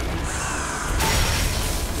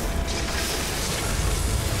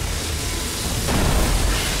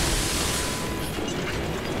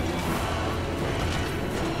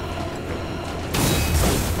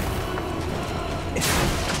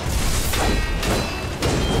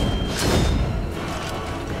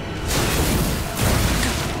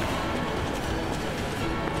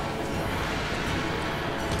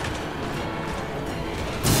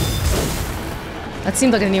 That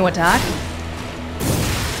seemed like a new attack.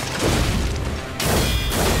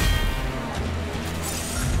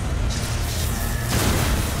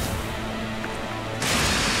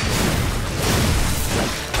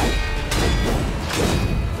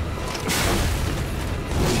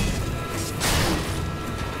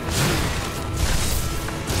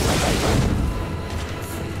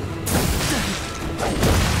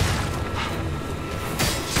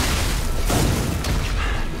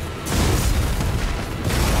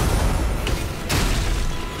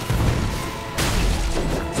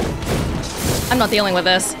 I'm not dealing with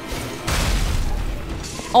this.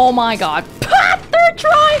 Oh my god. Third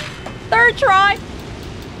try! Third try!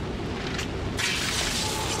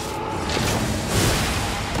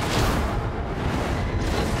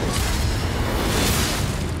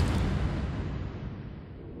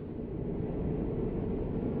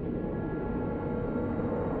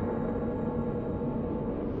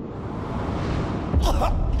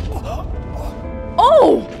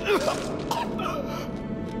 Oh!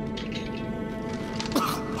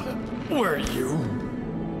 Were you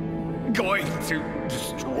going to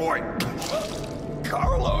destroy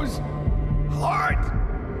Carlo's heart?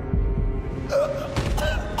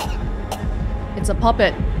 It's a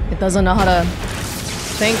puppet. It doesn't know how to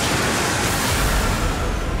think.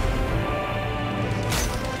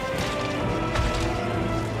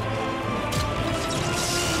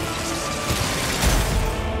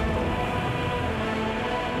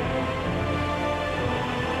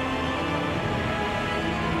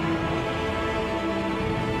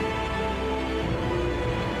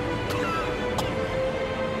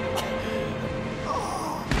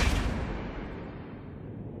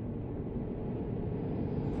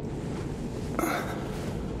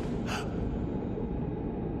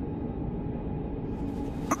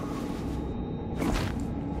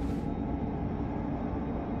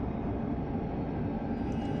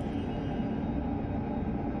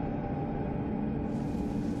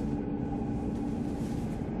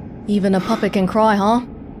 Even a puppet can cry, huh?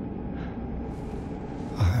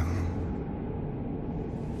 I'm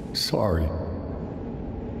sorry.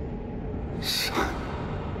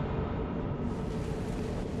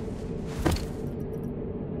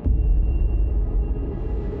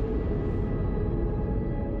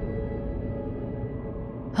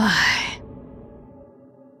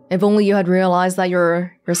 If only you had realized that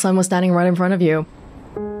your son was standing right in front of you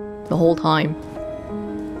the whole time.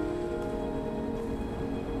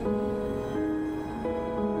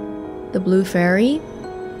 The blue fairy?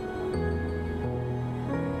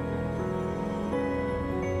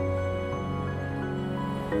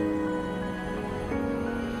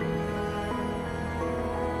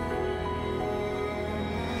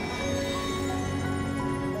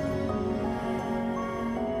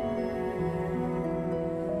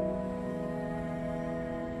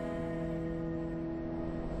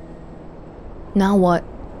 Now what?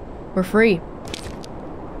 We're free.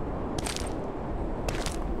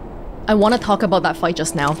 I want to talk about that fight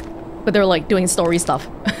just now, but they're like doing story stuff,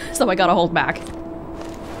 so I gotta hold back.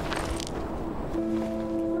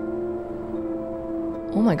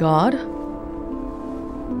 Oh my god.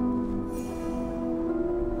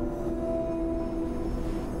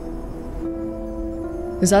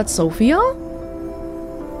 Is that Sophia?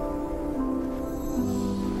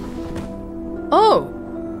 Oh!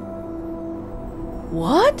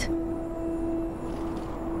 What?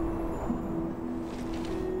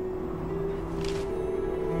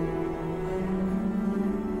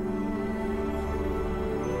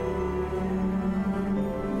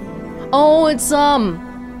 Oh, it's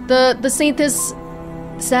the Saintess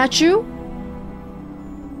statue?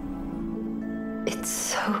 It's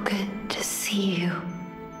so good to see you.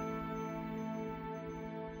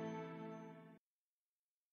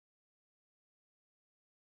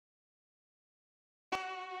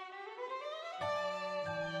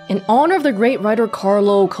 In honor of the great writer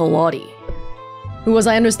Carlo Collodi, who, as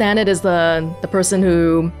I understand it, is the person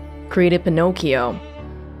who created Pinocchio.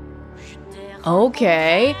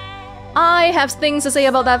 Okay. I have things to say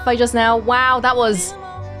about that fight just now. Wow, that was...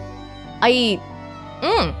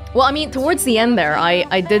 Well, I mean, towards the end there,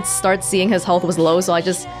 I did start seeing his health was low, so I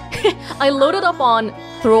just... I loaded up on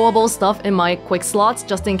throwable stuff in my quick slots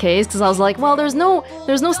just in case, because I was like, well, there's no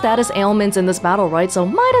status ailments in this battle, right? So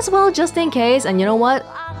might as well just in case, and you know what?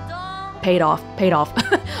 Paid off.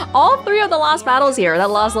 All three of the last battles here,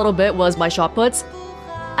 that last little bit was my shot puts.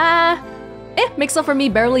 Makes up for me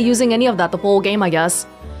barely using any of that the whole game, I guess.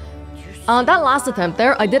 That last attempt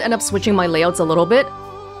there, I did end up switching my layouts a little bit.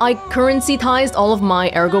 I currency-tized all of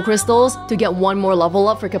my ergo crystals to get one more level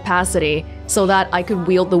up for capacity, so that I could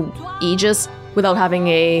wield the Aegis without having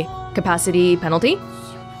a capacity penalty.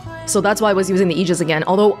 So that's why I was using the Aegis again,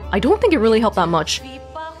 although I don't think it really helped that much.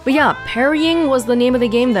 But yeah, parrying was the name of the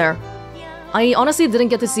game there. I honestly didn't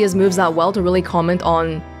get to see his moves that well to really comment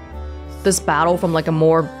on this battle from like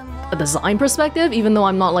a design perspective, even though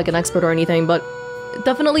I'm not like an expert or anything, but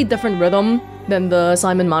definitely different rhythm than the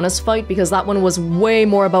Simon Manus fight, because that one was way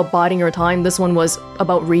more about biding your time. This one was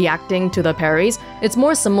about reacting to the parries. It's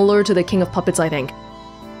more similar to the King of Puppets, I think.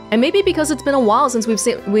 And maybe because it's been a while since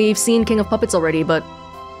we've seen King of Puppets already, but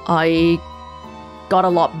I got a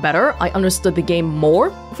lot better. I understood the game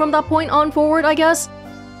more from that point on forward, I guess.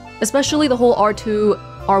 Especially the whole R2,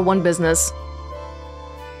 R1 business.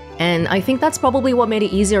 And I think that's probably what made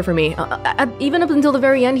it easier for me, even up until the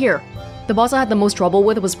very end here. The boss I had the most trouble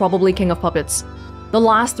with was probably King of Puppets. The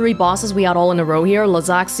last three bosses we had all in a row here,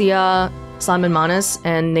 Lazaxia, Simon Manus,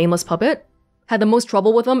 and Nameless Puppet, had the most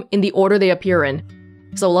trouble with them in the order they appear in.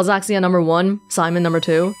 So Lazaxia number 1, Simon number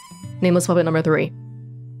 2, Nameless Puppet number 3.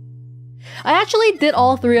 I actually did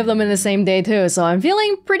all three of them in the same day too, so I'm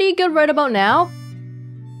feeling pretty good right about now.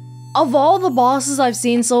 Of all the bosses I've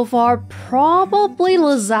seen so far, probably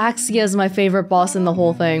Lazaxia is my favorite boss in the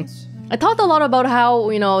whole thing. I talked a lot about how,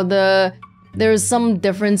 you know, there's some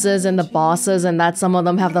differences in the bosses and that some of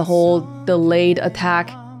them have the whole delayed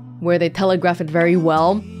attack where they telegraph it very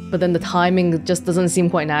well, but then the timing just doesn't seem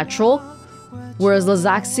quite natural. Whereas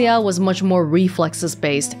Lazaxia was much more reflexes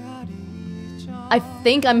based. I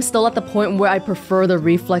think I'm still at the point where I prefer the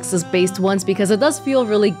reflexes based ones because it does feel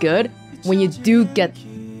really good when you do get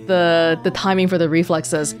the timing for the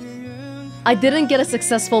reflexes. I didn't get a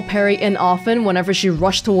successful parry in often whenever she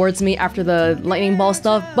rushed towards me after the lightning ball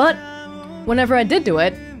stuff, but whenever I did do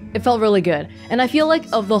it, it felt really good. And I feel like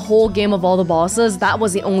of the whole game of all the bosses, that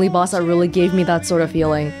was the only boss that really gave me that sort of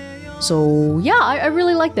feeling. So yeah, I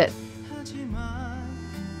really liked it.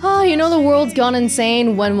 You know the world's gone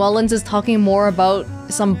insane when Welonz is talking more about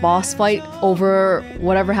some boss fight over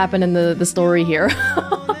whatever happened in the story here.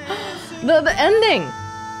 The ending!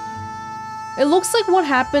 It looks like what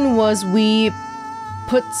happened was we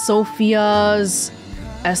put Sophia's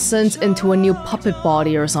essence into a new puppet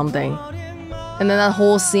body or something. And then that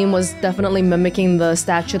whole scene was definitely mimicking the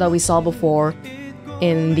statue that we saw before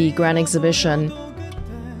in the Grand Exhibition.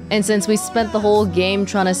 And since we spent the whole game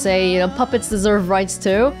trying to say, you know, puppets deserve rights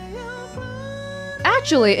too,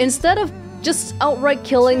 actually, instead of just outright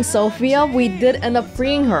killing Sophia, we did end up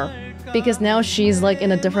freeing her. Because now she's like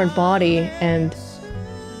in a different body and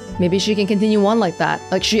maybe she can continue on like that.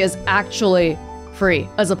 Like she is actually free,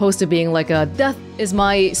 as opposed to being like a death is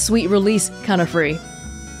my sweet release kind of free.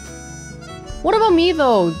 What about me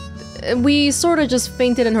though? We sort of just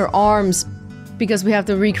fainted in her arms because we have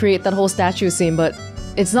to recreate that whole statue scene, but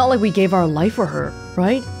it's not like we gave our life for her,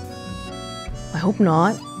 right? I hope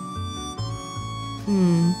not.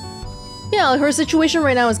 Yeah, her situation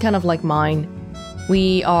right now is kind of like mine.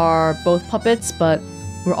 We are both puppets, but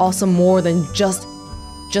we're also more than just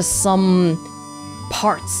some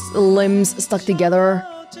parts, limbs stuck together.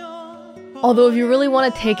 Although if you really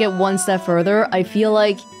want to take it one step further, I feel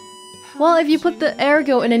like, well, if you put the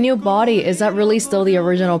ergo in a new body, is that really still the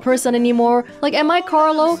original person anymore? Like, am I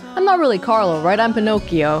Carlo? I'm not really Carlo, right? I'm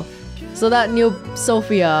Pinocchio. So that new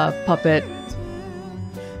Sophia puppet,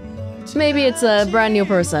 maybe it's a brand new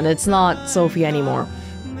person. It's not Sophia anymore.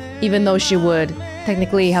 Even though she would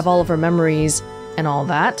technically have all of her memories and all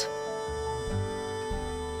that.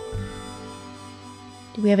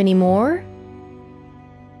 Do we have any more?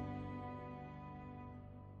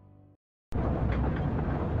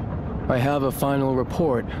 I have a final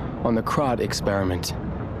report on the Krat experiment.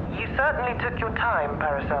 You certainly took your time,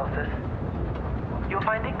 Paracelsus. Your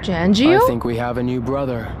findings? Jangio? I think we have a new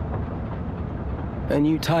brother. A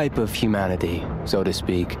new type of humanity, so to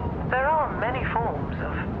speak. There are many forms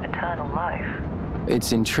of eternal life.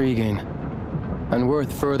 It's intriguing and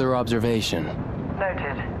worth further observation.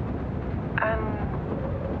 Noted.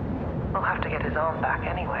 And we'll have to get his arm back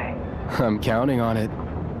anyway. I'm counting on it.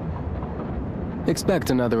 Expect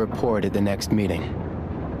another report at the next meeting.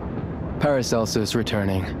 Paracelsus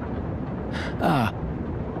returning. Ah,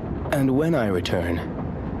 and when I return,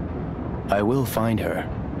 I will find her.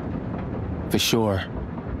 For sure.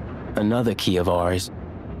 Another key of ours.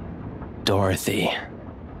 Dorothy.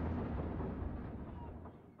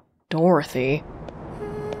 Dorothy?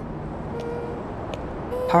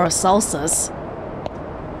 Paracelsus?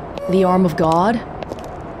 The arm of God?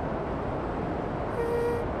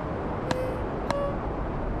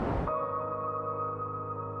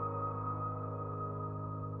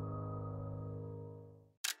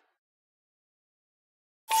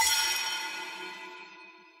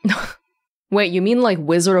 Wait, you mean like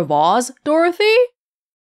Wizard of Oz, Dorothy?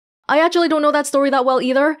 I actually don't know that story that well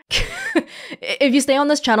either. If you stay on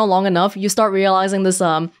this channel long enough, you start realizing this,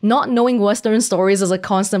 not knowing Western stories is a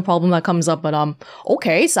constant problem that comes up, but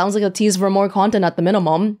okay, sounds like a tease for more content at the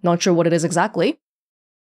minimum. Not sure what it is exactly.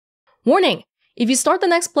 Warning! If you start the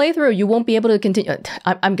next playthrough, you won't be able to continue.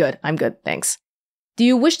 I'm good, thanks. Do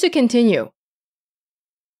you wish to continue?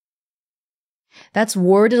 That's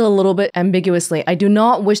worded a little bit ambiguously. I do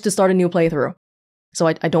not wish to start a new playthrough. So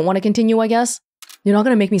I don't want to continue, I guess? You're not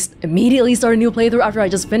gonna make me immediately start a new playthrough after I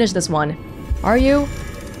just finished this one. Are you?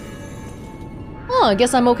 Oh, I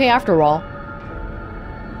guess I'm okay after all.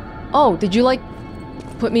 Oh, did you like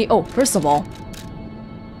put me... Oh, first of all.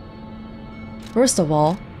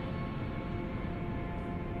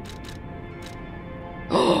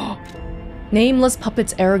 Nameless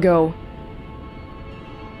Puppet's ergo.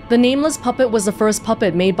 The Nameless Puppet was the first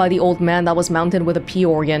puppet made by the old man that was mounted with a P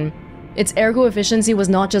organ. Its ergo efficiency was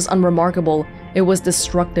not just unremarkable, it was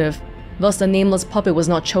destructive. Thus, the Nameless Puppet was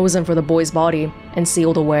not chosen for the boy's body and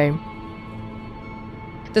sealed away.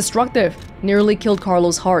 Destructive nearly killed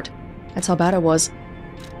Carlo's heart. That's how bad it was.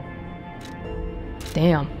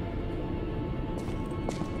 Damn.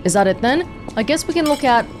 Is that it then? I guess we can look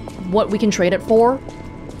at what we can trade it for.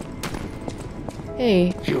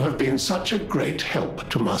 Hey. You have been such a great help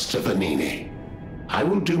to Master Vanini. I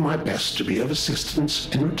will do my best to be of assistance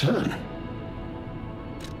in return.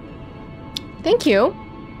 Thank you.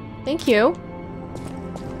 Thank you.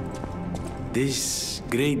 This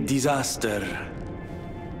great disaster,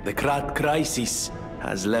 the Krat crisis,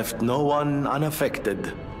 has left no one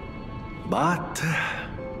unaffected. But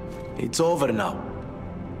it's over now.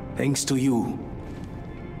 Thanks to you.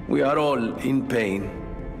 We are all in pain.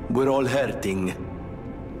 We're all hurting.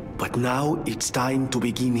 But now it's time to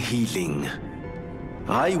begin healing.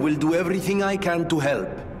 I will do everything I can to help.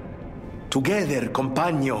 Together,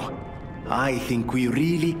 compagno, I think we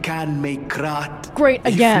really can make Krat, great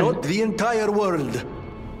again, if not the entire world,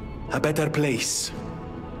 a better place.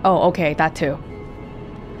 Oh, okay, that too.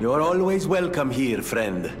 You're always welcome here,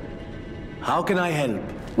 friend. How can I help?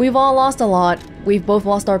 We've all lost a lot. We've both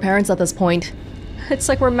lost our parents at this point. It's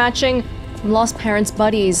like we're matching lost parents'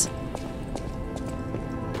 buddies.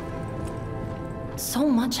 So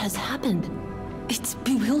much has happened. It's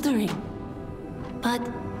bewildering. But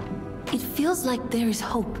it feels like there is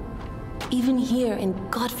hope. Even here in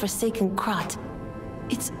godforsaken Krat.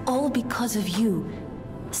 It's all because of you.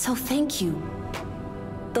 So thank you.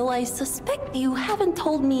 Though I suspect you haven't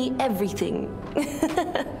told me everything.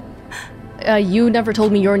 You never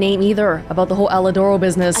told me your name either, about the whole Aladoro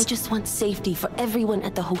business. I just want safety for everyone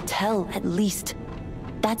at the hotel, at least.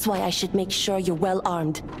 That's why I should make sure you're well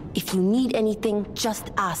armed. If you need anything,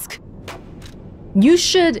 just ask. You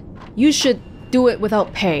should do it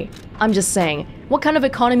without pay. I'm just saying. What kind of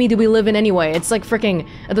economy do we live in anyway? It's like freaking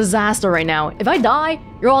a disaster right now. If I die,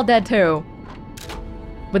 you're all dead too.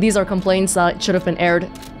 But these are complaints that should have been aired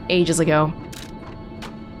ages ago.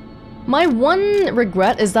 My one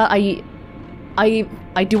regret is that I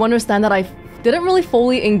do understand that I didn't really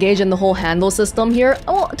fully engage in the whole handle system here.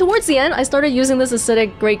 Well, towards the end, I started using this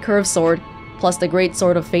acidic Great Curve Sword, plus the Great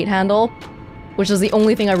Sword of Fate handle, which is the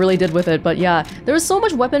only thing I really did with it. But yeah, there is so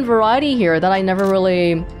much weapon variety here that I never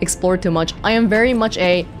really explored too much. I am very much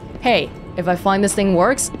a, hey, if I find this thing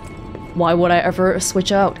works, why would I ever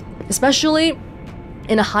switch out? Especially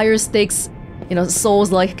in a higher stakes, you know,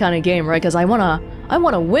 Souls-like kind of game, right? Because I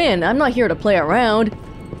wanna win. I'm not here to play around.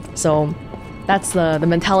 So that's the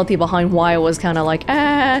mentality behind why I was kind of like,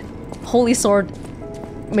 Holy Sword,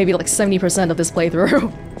 maybe like 70% of this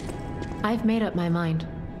playthrough. I've made up my mind.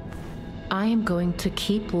 I am going to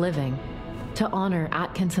keep living to honor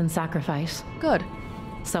Atkinson's sacrifice. Good.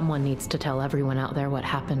 Someone needs to tell everyone out there what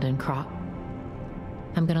happened in Krat.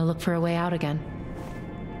 I'm gonna look for a way out again.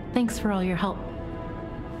 Thanks for all your help.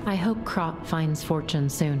 I hope Krat finds fortune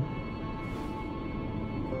soon.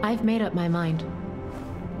 I've made up my mind.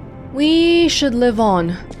 We should live on.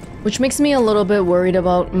 Which makes me a little bit worried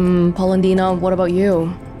about, Polendina, what about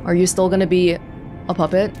you? Are you still gonna be a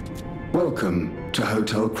puppet? Welcome to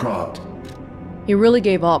Hotel Krat. He really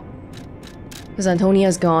gave up. Because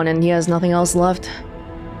Antonia's gone and he has nothing else left.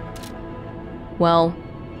 Well,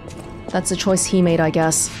 that's a choice he made, I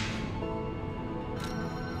guess.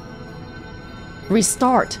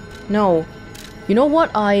 Restart. No. You know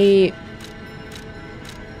what, I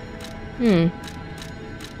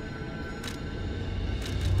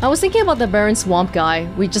was thinking about the Barren Swamp guy.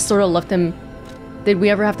 We just sort of left him. Did we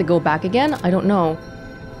ever have to go back again? I don't know.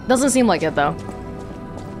 Doesn't seem like it, though.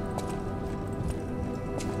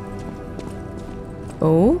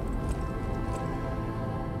 Oh?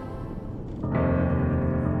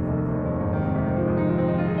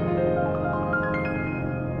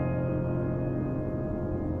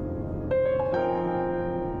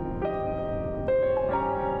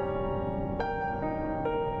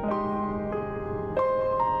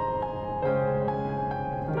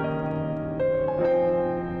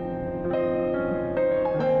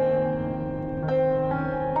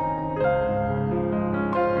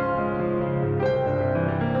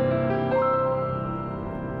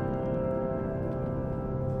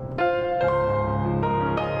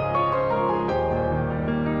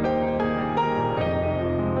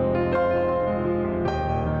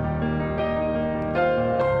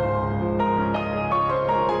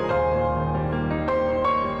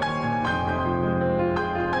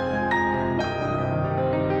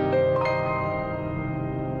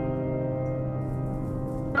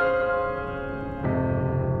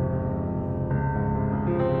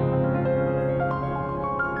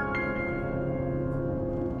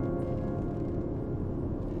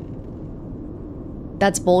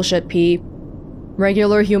 That's bullshit, P.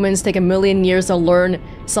 Regular humans take 1,000,000 years to learn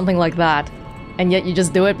something like that. And yet you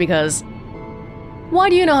just do it because... Why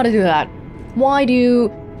do you know how to do that? Why do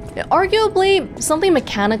you... Arguably, something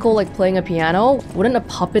mechanical like playing a piano, wouldn't a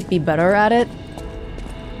puppet be better at it?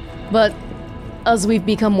 But as we've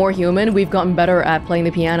become more human, we've gotten better at playing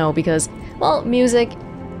the piano because, well, music...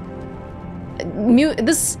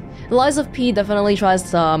 This Lies of P definitely tries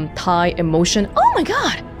to tie emotion... Oh my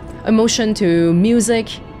god! Emotion to music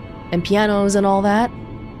and pianos and all that.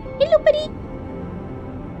 Hello, buddy.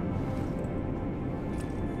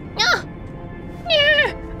 Ah!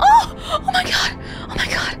 Yeah! Oh! Oh my god! Oh my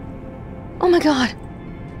god! Oh my god!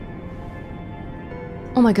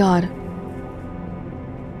 Oh my god.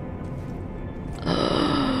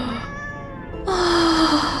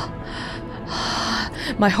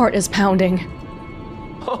 My heart is pounding.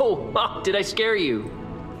 Oh, did I scare you?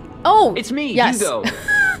 Oh! It's me, yes. Hugo.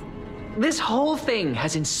 This whole thing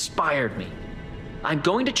has inspired me. I'm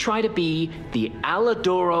going to try to be the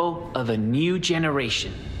Alidoro of a new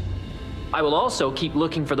generation. I will also keep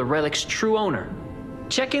looking for the relic's true owner.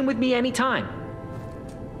 Check in with me anytime.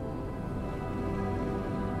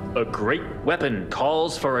 A great weapon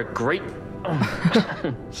calls for a great...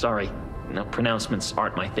 Sorry, no, pronouncements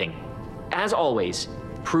aren't my thing. As always,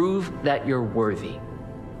 prove that you're worthy.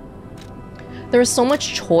 There's so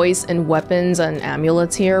much choice in weapons and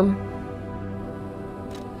amulets here.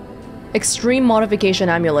 Extreme Modification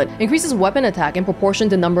Amulet increases weapon attack in proportion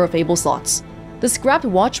to number of able slots. The Scrapped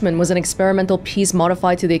Watchman was an experimental piece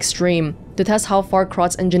modified to the extreme to test how far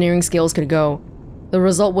Krot's engineering skills could go. The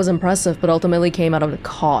result was impressive, but ultimately came out of the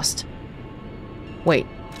cost. Wait.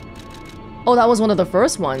 Oh, that was one of the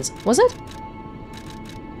first ones, was it?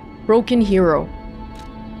 Broken Hero.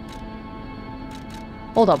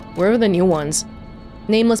 Hold up, where are the new ones?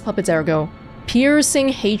 Nameless Puppet's Ergo. Piercing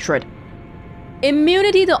Hatred.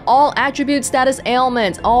 Immunity to all attribute status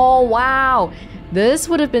ailments. Oh, wow. This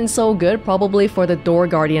would have been so good probably for the Door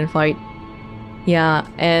Guardian fight. Yeah,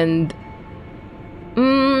 and...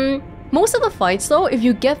 most of the fights though, if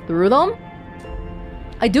you get through them,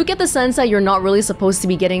 I do get the sense that you're not really supposed to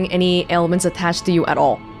be getting any ailments attached to you at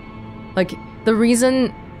all. Like, the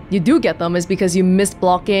reason you do get them is because you missed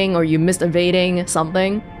blocking or you missed evading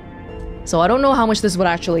something. So I don't know how much this would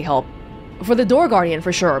actually help. For the Door Guardian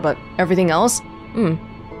for sure, but everything else?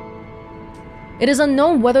 It is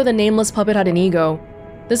unknown whether the Nameless Puppet had an ego.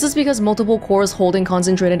 This is because multiple cores holding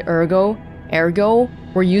concentrated ergo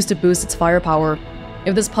were used to boost its firepower.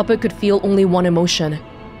 If this puppet could feel only one emotion,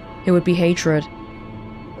 it would be hatred.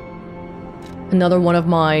 Another one of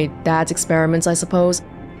my dad's experiments, I suppose.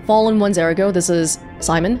 Fallen One's Ergo, this is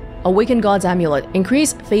Simon. Awakened God's Amulet.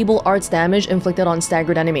 Increase Fable Arts damage inflicted on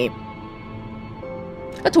staggered enemy.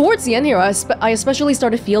 Towards the end here, I especially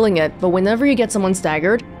started feeling it, but whenever you get someone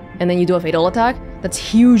staggered, and then you do a fatal attack, that's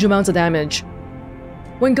huge amounts of damage.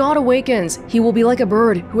 When God awakens, he will be like a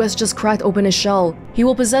bird who has just cracked open his shell. He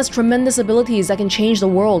will possess tremendous abilities that can change the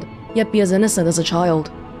world, yet be as innocent as a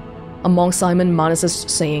child. Among Simon Manus'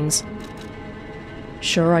 sayings.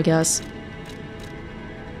 Sure, I guess.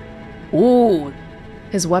 Ooh,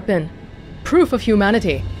 his weapon. Proof of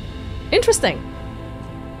humanity. Interesting.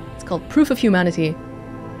 It's called Proof of Humanity.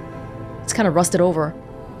 It's kind of rusted over.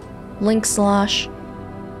 Link slash.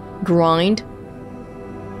 Grind.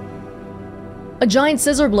 A giant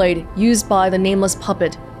scissor blade used by the Nameless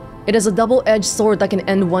Puppet. It is a double-edged sword that can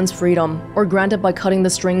end one's freedom, or grant it by cutting the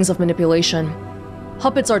strings of manipulation.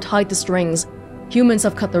 Puppets are tied to strings. Humans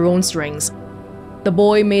have cut their own strings. The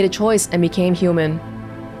boy made a choice and became human.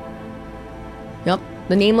 Yup,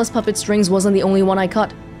 the Nameless Puppet strings wasn't the only one I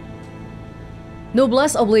cut.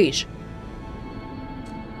 Noblesse oblige.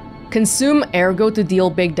 Consume Ergo to deal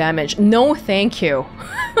big damage. No thank you.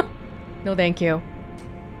 No thank you.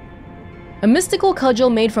 A mystical cudgel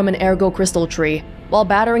made from an Ergo crystal tree. While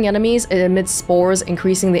battering enemies, it emits spores,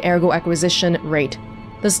 increasing the Ergo acquisition rate.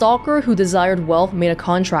 The stalker who desired wealth made a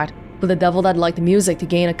contract with the devil that liked music to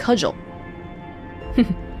gain a cudgel.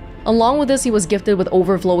 Along with this, he was gifted with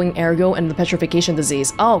overflowing Ergo and the petrification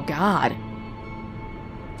disease. Oh god.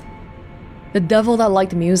 The devil that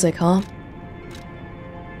liked music, huh?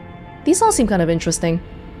 These all seem kind of interesting.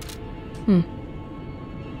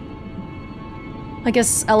 I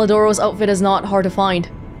guess Alidoro's outfit is not hard to find.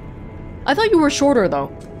 I thought you were shorter,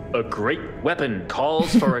 though. A great weapon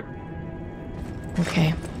calls for a...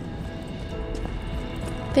 Okay.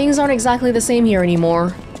 Things aren't exactly the same here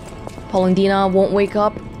anymore. Polendina won't wake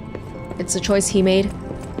up. It's a choice he made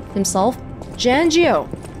himself. Jangio!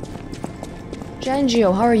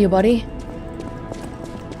 Jangio, how are you, buddy?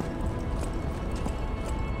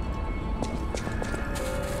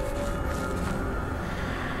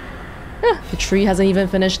 The tree hasn't even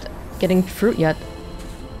finished getting fruit yet.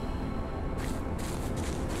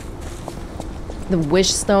 The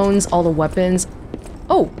wish stones, all the weapons.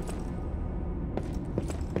 Oh!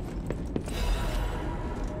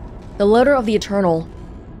 The letter of the Eternal.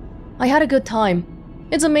 I had a good time.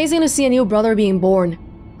 It's amazing to see a new brother being born.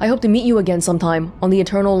 I hope to meet you again sometime on the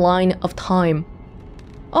eternal line of time.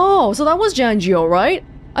 Oh, so that was Jangio, right?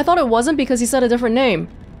 I thought it wasn't because he said a different name.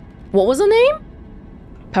 What was the name?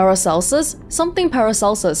 Paracelsus? Something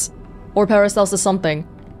Paracelsus. Or Paracelsus something.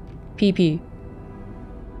 PP.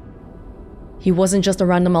 He wasn't just a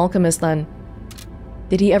random alchemist then.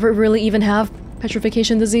 Did he ever really even have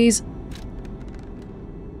petrification disease?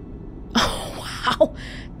 Oh, wow!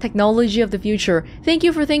 Technology of the future. Thank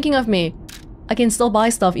you for thinking of me. I can still buy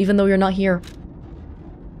stuff even though you're not here.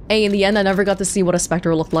 Hey, in the end, I never got to see what a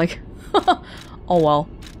specter looked like. Oh well.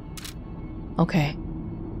 Okay.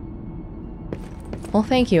 Well,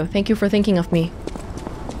 thank you. Thank you for thinking of me.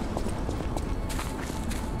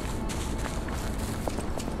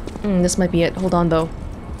 This might be it. Hold on, though.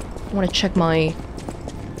 I want to check my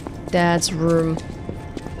dad's room.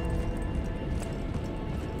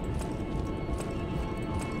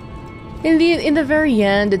 In the very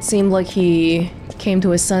end, it seemed like he came to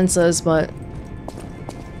his senses, but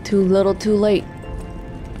too little, too late.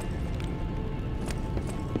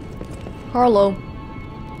 Harlow,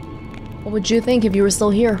 what would you think if you were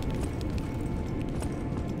still here?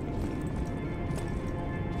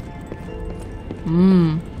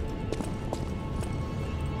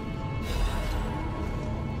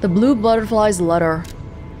 The blue butterfly's letter.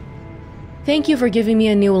 Thank you for giving me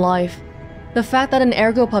a new life. The fact that an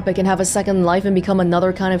ergo puppet can have a second life and become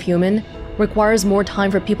another kind of human requires more time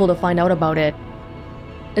for people to find out about it.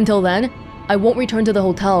 Until then, I won't return to the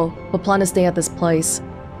hotel, but plan to stay at this place.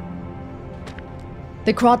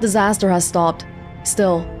 The Krot disaster has stopped.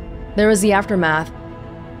 Still, there is the aftermath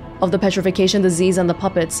of the petrification disease and the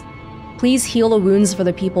puppets. Please heal the wounds for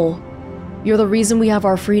the people. You're the reason we have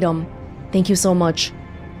our freedom. Thank you so much.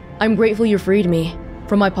 I'm grateful you freed me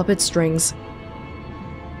from my puppet strings.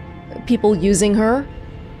 People using her?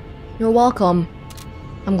 You're welcome.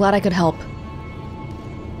 I'm glad I could help.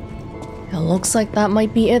 It looks like that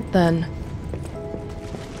might be it then.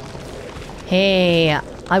 Hey,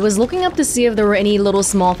 I was looking up to see if there were any little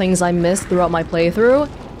small things I missed throughout my playthrough,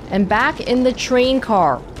 and back in the train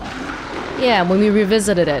car. Yeah, when we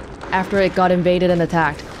revisited it, after it got invaded and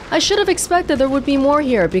attacked. I should have expected there would be more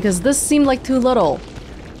here, because this seemed like too little.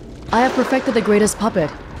 I have perfected the greatest puppet.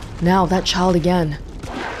 Now, that child again.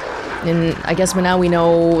 And I guess for now we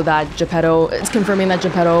know that Geppetto... It's confirming that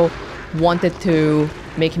Geppetto wanted to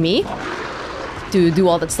make me to do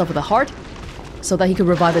all that stuff with the heart, so that he could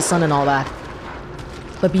revive his son and all that.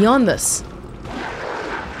 But beyond this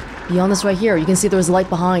right here, you can see there's light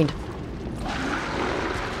behind.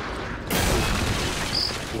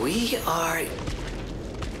 We are...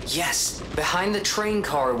 Yes, behind the train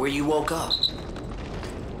car where you woke up.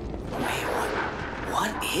 Wait,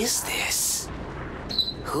 what is this?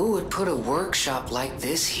 Who would put a workshop like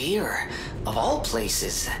this here, of all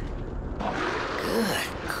places? Good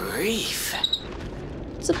grief.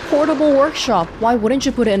 It's a portable workshop. Why wouldn't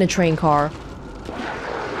you put it in a train car?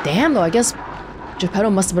 Damn, though, I guess Geppetto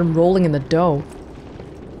must have been rolling in the dough.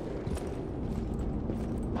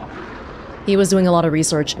 He was doing a lot of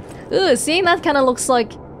research. Ugh, seeing that kind of looks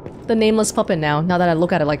like the Nameless Puppet now that I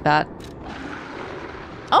look at it like that.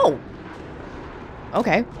 Oh!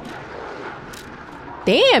 Okay.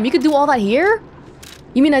 Damn, you could do all that here?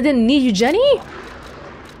 You mean I didn't need you, Jenny?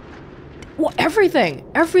 Well, everything!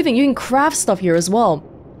 Everything! You can craft stuff here as well.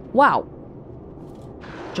 Wow.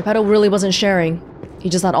 Geppetto really wasn't sharing. He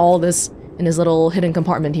just had all this in his little hidden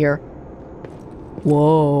compartment here.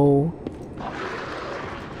 Whoa.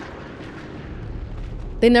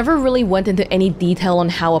 They never really went into any detail on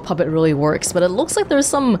how a puppet really works, but it looks like there's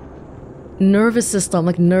some nervous system,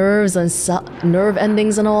 like nerves and nerve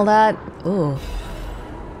endings and all that. Ugh.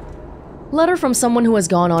 Letter from someone who has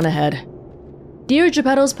gone on ahead. Dear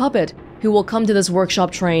Geppetto's puppet, who will come to this workshop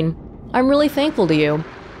train, I'm really thankful to you.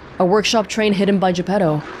 A workshop train hidden by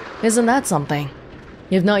Geppetto. Isn't that something?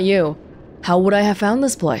 If not you, how would I have found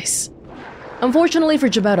this place? Unfortunately for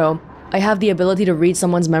Geppetto, I have the ability to read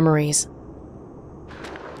someone's memories.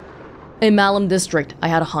 In Malum District, I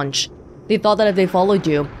had a hunch. They thought that if they followed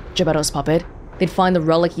you, Geppetto's puppet, they'd find the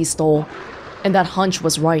relic he stole. And that hunch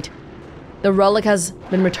was right. The relic has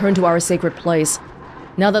been returned to our sacred place.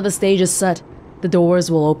 Now that the stage is set, the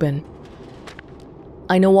doors will open.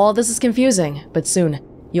 I know all this is confusing, but soon,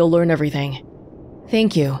 you'll learn everything.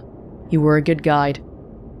 Thank you. You were a good guide.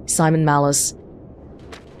 Simon Malice.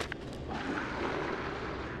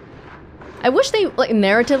 I wish they, like,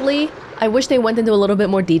 narratively, I wish they went into a little bit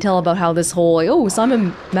more detail about how this whole, like, oh,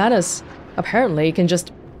 Simon Manus apparently can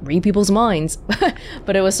just read people's minds.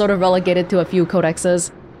 But it was sort of relegated to a few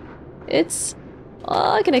codexes. It's...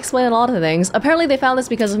 I can explain a lot of things. Apparently they found this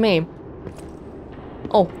because of me.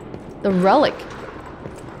 Oh, the relic.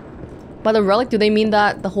 By the relic, do they mean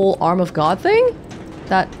that the whole arm of God thing?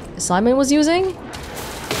 That Simon was using?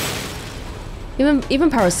 Even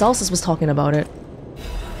Paracelsus was talking about it.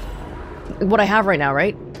 What I have right now,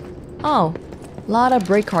 right? Oh, lot of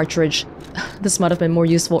brake cartridge. This might have been more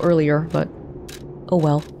useful earlier, but oh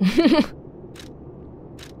well.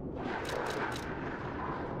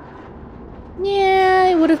 Yeah,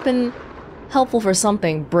 it would have been helpful for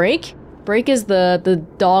something. Brake? Brake is the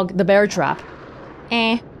dog, the bear trap.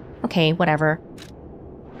 Okay, whatever.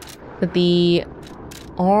 But the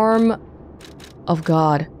arm of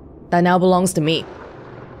God, that now belongs to me.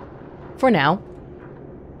 For now.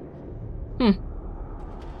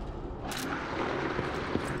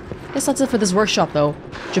 Guess that's it for this workshop, though.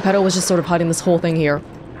 Geppetto was just sort of hiding this whole thing here.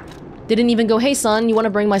 Didn't even go, hey son, you want to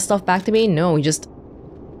bring my stuff back to me? No, he just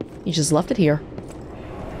left it here.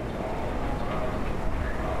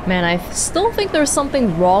 Man, I still think there's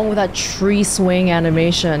something wrong with that tree swing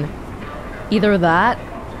animation. Either that,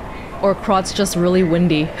 or Krot's just really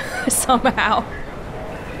windy, somehow.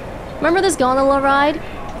 Remember this gondola ride?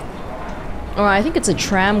 Or I think it's a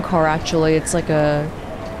tram car, actually. It's like a...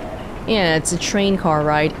 yeah, it's a train car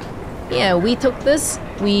ride. Yeah, we took this.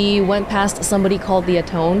 We went past somebody called the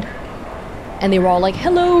Atoned. And they were all like,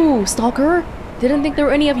 hello, stalker. Didn't think there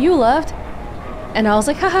were any of you left. And I was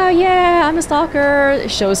like, haha, yeah, I'm a stalker.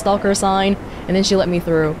 Show stalker sign. And then she let me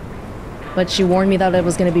through. But she warned me that it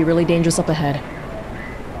was going to be really dangerous up ahead.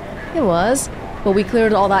 It was. But we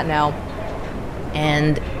cleared all that now.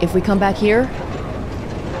 And if we come back here...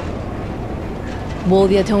 will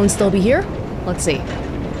the Atoned still be here? Let's see.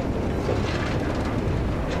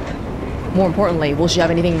 More importantly, will she have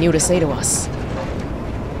anything new to say to us?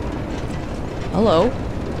 Hello?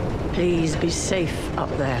 Please be safe up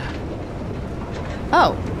there.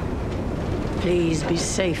 Oh. Please be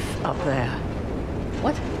safe up there.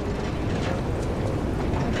 What?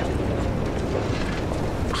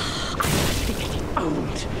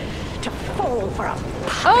 Owned to fall for a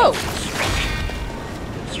oh!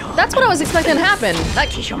 That's what I was expecting to happen.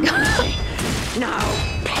 Now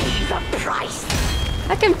pay the price.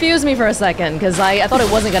 That confused me for a second, because I thought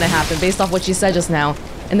it wasn't going to happen based off what she said just now.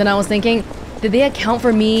 And then I was thinking, did they account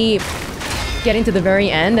for me getting to the very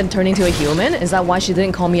end and turning to a human? Is that why she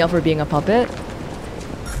didn't call me out for being a puppet?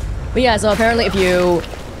 But yeah, so apparently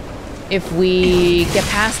if we get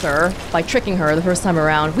past her by tricking her the first time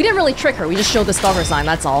around, we didn't really trick her, we just showed the stalker sign,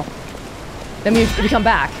 that's all. Then if we come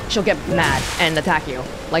back, she'll get mad and attack you,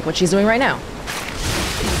 like what she's doing right now.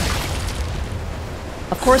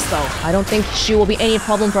 Of course though, I don't think she will be any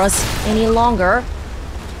problem for us any longer.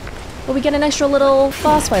 But we get an extra little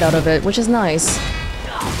boss fight out of it, which is nice.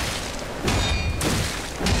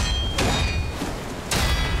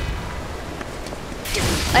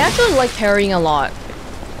 I actually like parrying a lot.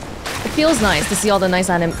 It feels nice to see all the nice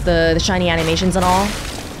the shiny animations and all.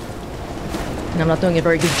 And I'm not doing a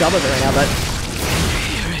very good job of it right now, but...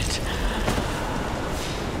 Hear it.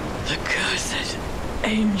 The cursed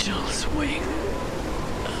angel's wing.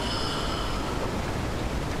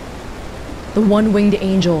 The one-winged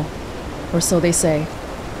angel. Or so they say.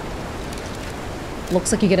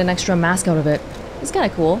 Looks like you get an extra mask out of it. It's kinda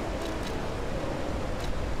cool.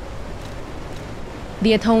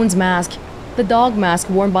 The Atone's mask. The dog mask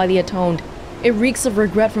worn by the Atoned. It reeks of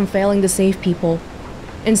regret from failing to save people.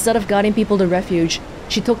 Instead of guiding people to refuge,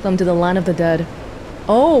 she took them to the land of the dead.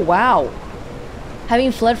 Oh, wow.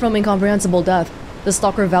 Having fled from incomprehensible death, the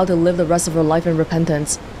stalker vowed to live the rest of her life in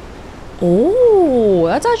repentance. Oh,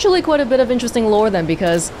 that's actually quite a bit of interesting lore then,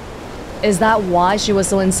 because... is that why she was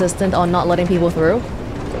so insistent on not letting people through?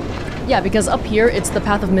 Yeah, because up here, it's the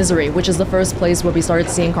Path of Misery, which is the first place where we started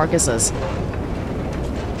seeing carcasses.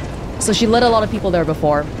 So she led a lot of people there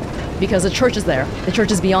before, because the church is there. The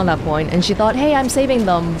church is beyond that point, and she thought, hey, I'm saving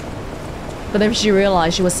them. But then she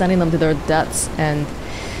realized she was sending them to their deaths, and...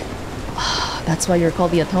 that's why you're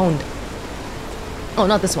called the Atoned. Oh,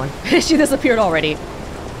 not this one. She disappeared already.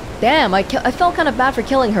 Damn, I felt kind of bad for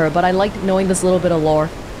killing her, but I liked knowing this little bit of lore.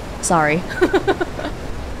 Sorry. I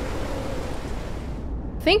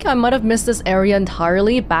think I might have missed this area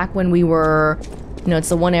entirely back when we were... you know, it's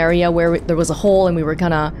the one area where there was a hole and we were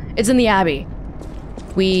kinda... it's in the Abbey.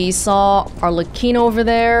 We saw Arlecchino over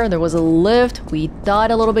there, there was a lift, we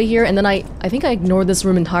died a little bit here, and then I think I ignored this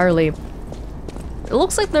room entirely. It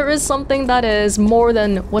looks like there is something that is more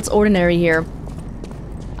than what's ordinary here.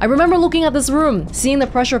 I remember looking at this room, seeing the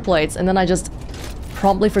pressure plates, and then I just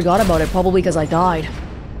promptly forgot about it, probably because I died.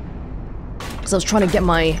 Because I was trying to get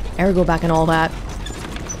my ergo back and all that.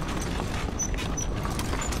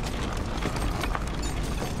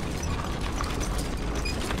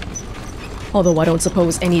 Although I don't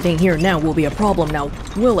suppose anything here now will be a problem now,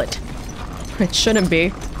 will it? It shouldn't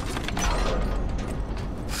be.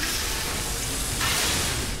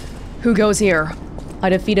 Who goes here? I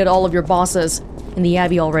defeated all of your bosses in the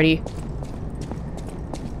Abbey already.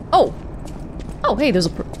 Oh! Oh, hey, there's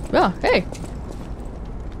a yeah, hey.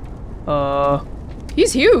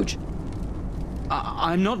 He's huge!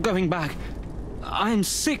 I'm not going back. I'm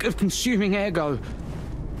sick of consuming ergo.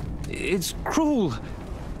 It's cruel.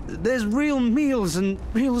 There's real meals and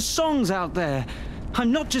real songs out there.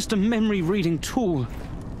 I'm not just a memory-reading tool.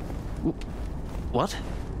 What?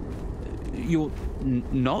 You're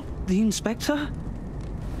not the inspector?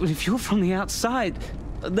 Well, if you're from the outside,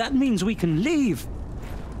 that means we can leave.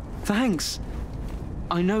 Thanks.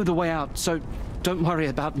 I know the way out, so don't worry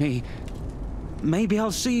about me. Maybe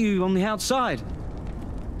I'll see you on the outside.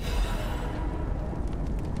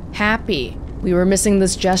 Happy. We were missing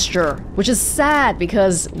this gesture, which is sad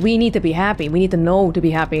because we need to be happy. We need to know to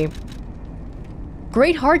be happy.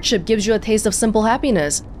 Great hardship gives you a taste of simple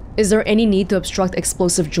happiness. Is there any need to obstruct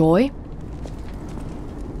explosive joy?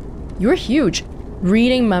 You're huge.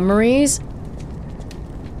 Reading memories?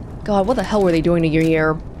 God, what the hell were they doing to your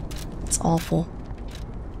ear? It's awful.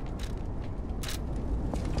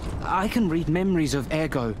 I can read memories of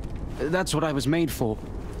Ergo. That's what I was made for.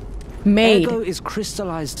 Made? Ergo is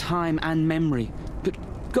crystallized time and memory. But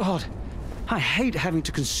God, I hate having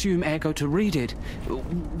to consume Ergo to read it.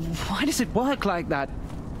 Why does it work like that?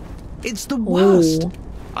 It's the worst. Ooh.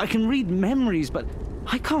 I can read memories, but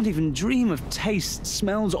I can't even dream of tastes,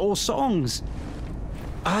 smells, or songs.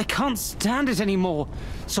 I can't stand it anymore,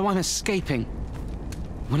 so I'm escaping.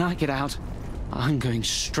 When I get out, I'm going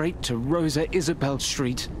straight to Rosa Isabel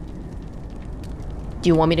Street. Do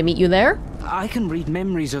you want me to meet you there? I can read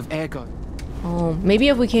memories of Ergo. Oh, maybe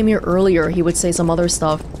if we came here earlier, he would say some other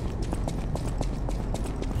stuff.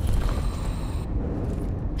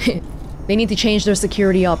 They need to change their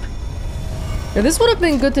security up. Now, this would have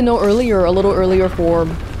been good to know earlier, a little earlier for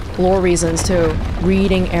lore reasons too.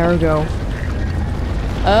 Reading Ergo.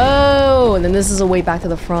 Oh, and then this is a way back to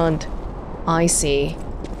the front. I see.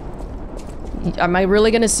 Am I really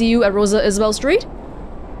gonna see you at Rosa Isabel Street?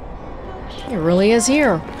 It really is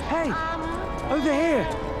here. Hey! Over here!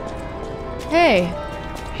 Hey!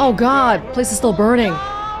 Oh god, place is still burning.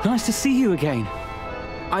 Nice to see you again.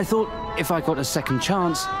 I thought if I got a second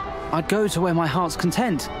chance, I'd go to where my heart's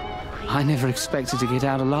content. I never expected to get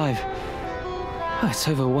out alive. Oh, it's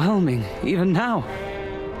overwhelming, even now.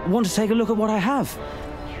 Want to take a look at what I have?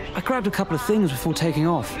 I grabbed a couple of things before taking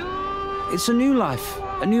off. It's a new life,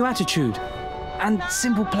 a new attitude, and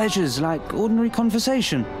simple pleasures like ordinary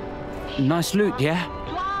conversation. Nice loot, yeah?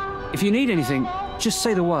 If you need anything, just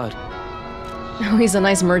say the word. Oh, he's a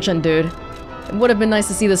nice merchant, dude. It would have been nice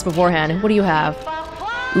to see this beforehand. What do you have?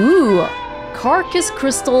 Ooh, Carcass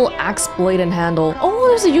Crystal Axe Blade and Handle. Oh,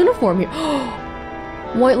 there's a uniform here.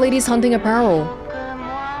 White Lady's Hunting Apparel.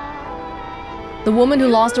 The woman who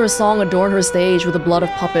lost her song adorned her stage with the blood of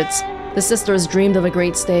puppets. The sisters dreamed of a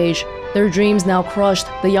great stage. Their dreams now crushed,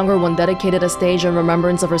 the younger one dedicated a stage in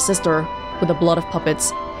remembrance of her sister with the blood of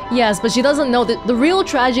puppets. Yes, but she doesn't know that the real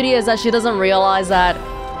tragedy is that she doesn't realize that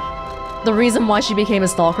the reason why she became a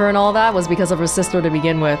stalker and all that was because of her sister to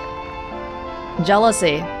begin with.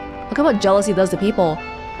 Jealousy. Look at what jealousy does to people.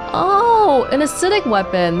 Oh, an acidic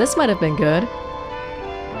weapon. This might have been good.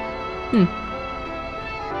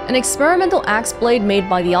 An experimental axe blade made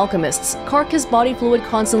by the alchemists. Carcass body fluid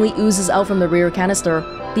constantly oozes out from the rear canister.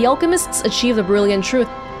 The alchemists achieved the brilliant truth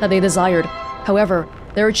that they desired. However,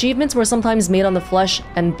 their achievements were sometimes made on the flesh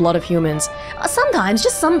and blood of humans. Sometimes,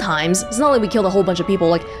 just sometimes. It's not like we killed a whole bunch of people,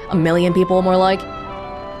 like a million people more like.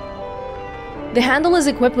 The handle is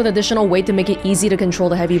equipped with additional weight to make it easy to control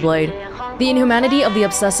the heavy blade. The inhumanity of the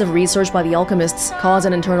obsessive research by the alchemists caused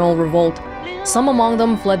an internal revolt. Some among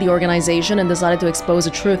them fled the organization and decided to expose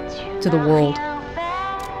the truth to the world.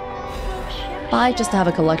 Buy just to have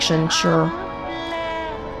a collection, sure.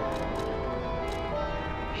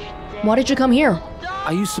 Why did you come here?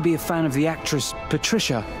 I used to be a fan of the actress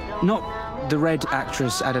Patricia. Not the red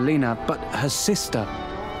actress Adelina, but her sister.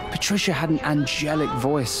 Patricia had an angelic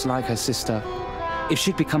voice like her sister. If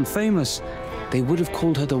she'd become famous, they would have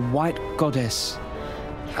called her the White Goddess.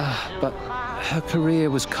 But her career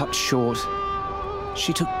was cut short.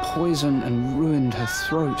 She took poison and ruined her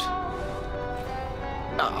throat.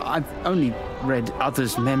 I've only read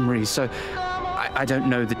others' memories, so I don't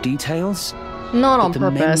know the details. Not on purpose.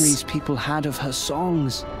 The memories people had of her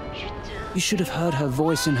songs. You should have heard her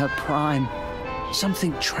voice in her prime.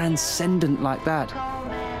 Something transcendent like that.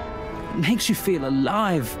 It makes you feel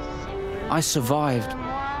alive. I survived,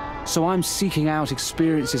 so I'm seeking out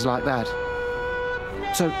experiences like that.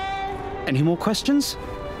 So, any more questions?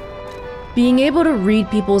 Being able to read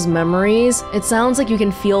people's memories, it sounds like you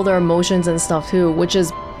can feel their emotions and stuff too, which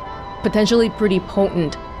is potentially pretty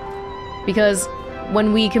potent. Because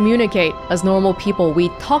when we communicate as normal people, we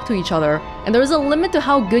talk to each other, and there's a limit to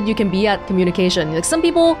how good you can be at communication. Like some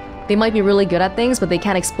people, they might be really good at things, but they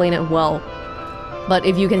can't explain it well. But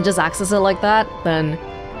if you can just access it like that, then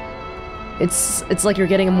it's like you're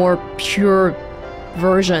getting a more pure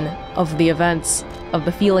version of the events, of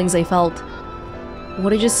the feelings they felt.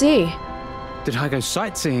 What did you see? Did I go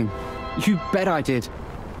sightseeing? You bet I did.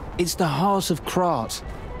 It's the heart of Krat.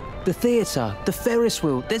 The theatre, the Ferris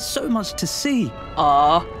wheel, there's so much to see.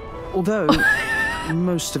 Although,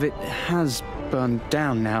 most of it has burned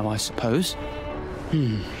down now, I suppose.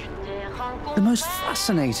 The most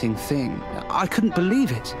fascinating thing, I couldn't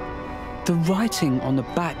believe it. The writing on the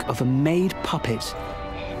back of a made puppet.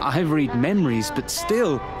 I read memories, but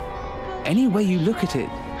still, any way you look at it,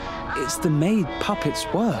 it's the made puppet's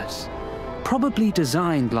words. Probably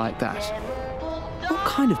designed like that. What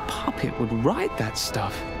kind of puppet would write that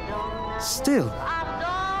stuff? Still,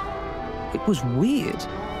 it was weird.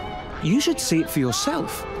 You should see it for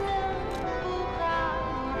yourself.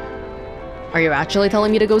 Are you actually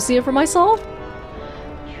telling me to go see it for myself?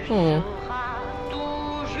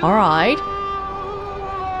 Alright.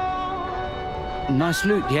 Nice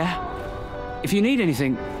loot, yeah? If you need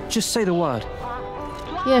anything, just say the word.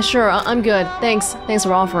 Yeah, sure, I'm good. Thanks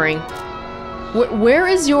for offering. Where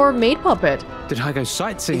is your maid puppet? Did I go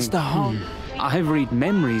sightseeing? It's the home. I read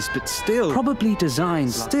memories, but still, probably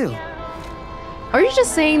designed still. Are you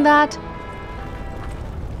just saying that?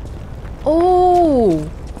 Oh!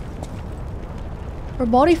 Her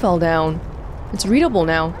body fell down. It's readable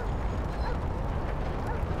now.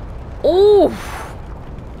 Oh!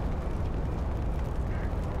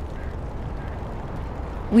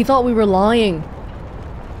 We thought we were lying,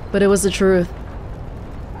 but it was the truth.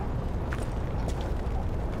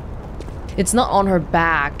 It's not on her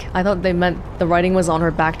back. I thought they meant the writing was on her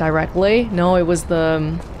back directly. No, it was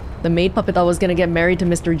the maid puppet that was gonna get married to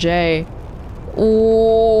Mr. J.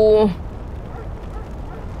 Oh.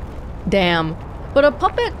 Damn. But a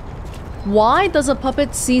puppet... Why does a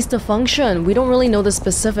puppet cease to function? We don't really know the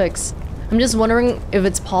specifics. I'm just wondering if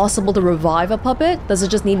it's possible to revive a puppet. Does it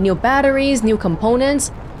just need new batteries, new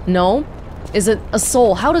components? No. Is it a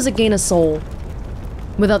soul? How does it gain a soul?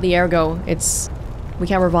 Without the ergo, we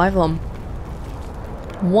can't revive them.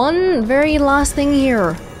 One very last thing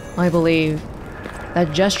here, I believe.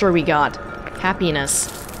 That gesture we got. Happiness.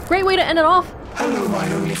 Great way to end it off. Hello,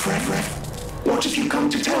 my only friend. What have you come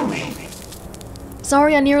to tell me?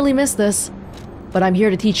 Sorry I nearly missed this, but I'm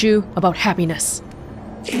here to teach you about happiness.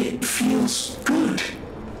 It feels good.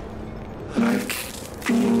 Like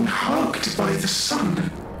being hugged by the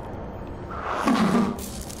sun.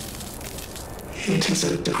 It is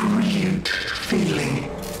a brilliant feeling.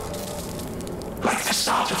 Like the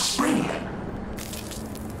start of spring.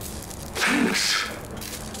 Thanks.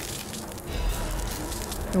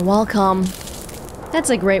 You're welcome. That's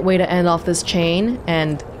a great way to end off this chain,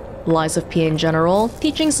 and Lies of P in general.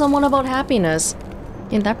 Teaching someone about happiness.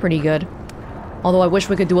 Ain't that pretty good? Although I wish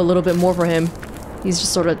we could do a little bit more for him. He's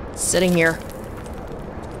just sort of sitting here.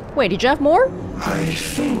 Wait, did you have more? I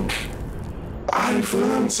think I've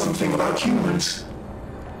learned something about humans.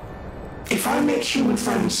 If I make human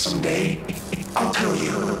friends someday, I'll tell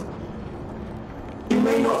you. You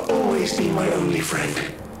may not always be my only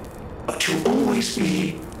friend, but you'll always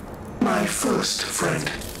be my first friend.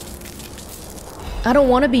 I don't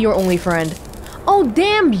want to be your only friend. Oh,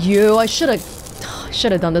 damn you! I should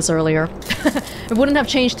have done this earlier. It wouldn't have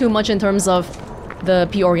changed too much in terms of the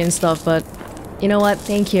P organ stuff, but you know what?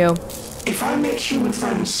 Thank you. If I make human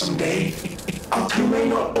friends someday, you may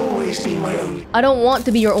not always be my only. I don't want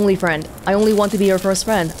to be your only friend. I only want to be your first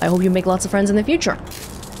friend. I hope you make lots of friends in the future.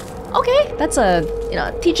 Okay, that's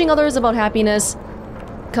teaching others about happiness,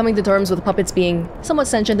 coming to terms with puppets being somewhat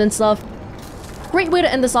sentient and stuff. Great way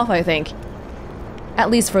to end this off, I think. At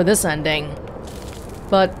least for this ending.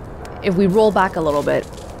 But if we roll back a little bit,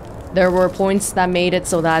 there were points that made it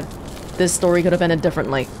so that this story could have ended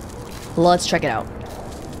differently. Let's check it out.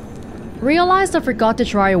 Realized I forgot to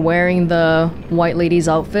try wearing the white lady's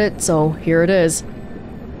outfit, so here it is.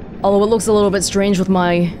 Although it looks a little bit strange with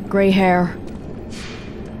my gray hair.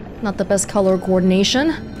 Not the best color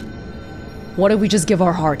coordination. What if we just give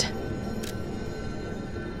our heart?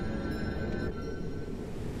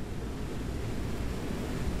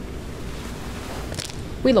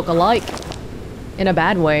 We look alike. In a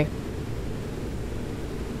bad way.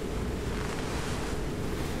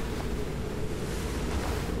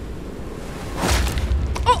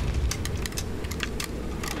 Oh!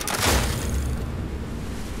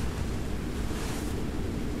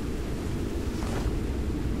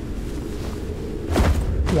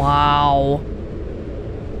 Wow.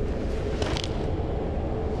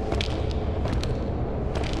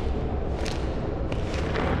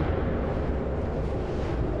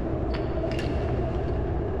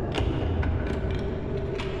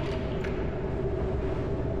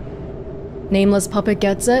 Nameless Puppet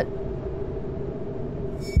gets it.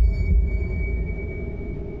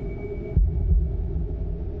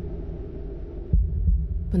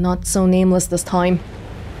 But not so nameless this time.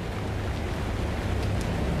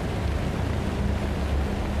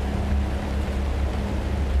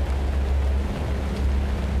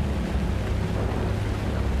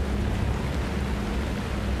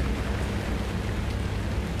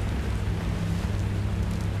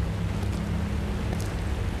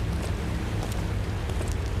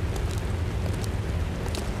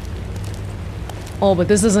 Oh, but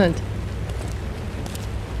this isn't.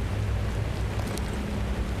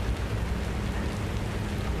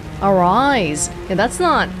 Our eyes. Yeah, that's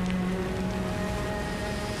not...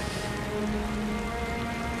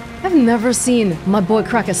 I've never seen my boy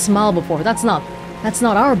crack a smile before. That's not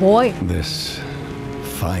our boy. This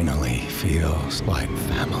finally feels like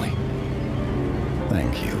family.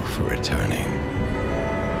 Thank you for returning.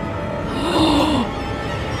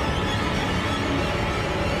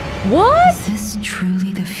 What? Is this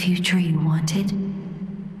truly the future you wanted?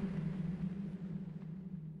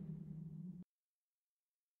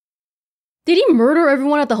 Did he murder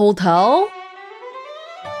everyone at the hotel?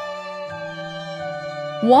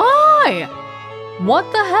 Why?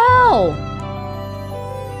 What the hell?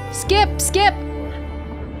 Skip, skip!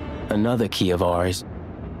 Another key of ours.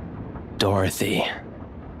 Dorothy.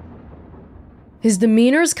 His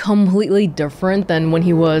demeanor's completely different than when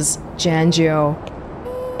he was Janjo.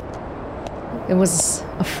 It was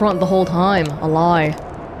a front the whole time, a lie.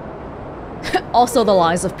 Also the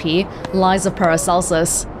lies of P, lies of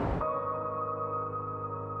Paracelsus.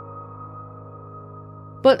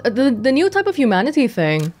 But the new type of humanity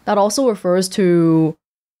thing, that also refers to...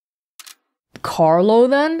 Carlo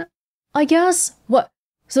then? I guess? What?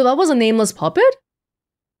 So that was a nameless puppet?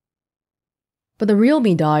 But the real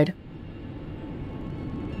me died.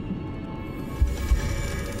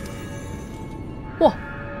 Whoa.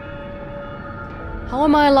 How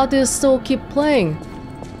am I allowed to still keep playing?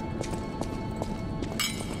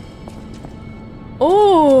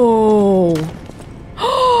 Oh!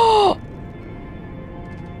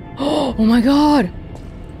 Oh my god!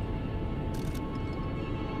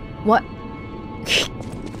 What?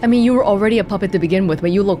 I mean, you were already a puppet to begin with,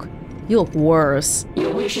 but you look worse.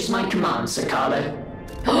 Your wish is my command, Sir Carlo.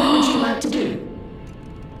 What would you like to do?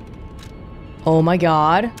 Oh my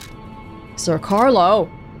god. Sir Carlo!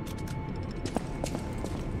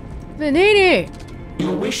 Venini!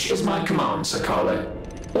 Your wish is my command, Sir Carlo.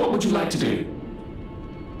 What would you like to do?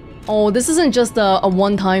 Oh, this isn't just a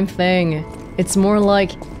one-time thing. It's more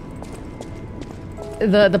like...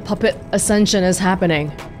 The puppet ascension is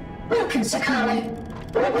happening. Welcome, Sir Carlo.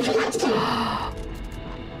 What would you like to do?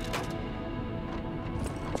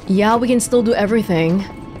 Yeah, we can still do everything.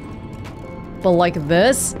 But like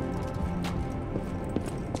this?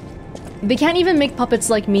 They can't even make puppets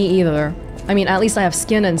like me either. I mean, at least I have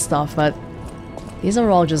skin and stuff, but... These are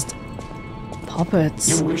all just... puppets.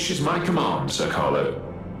 Your wish is my command, Sir Carlo.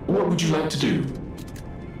 What would you like to do?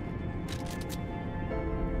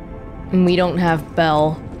 And we don't have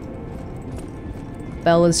Belle.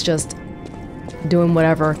 Belle is just... doing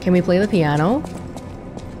whatever. Can we play the piano?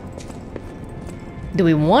 Do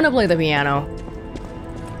we want to play the piano?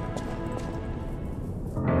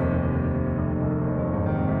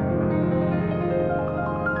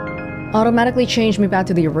 Automatically changed me back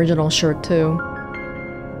to the original shirt too.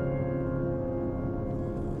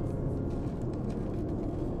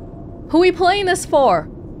 Who are we playing this for?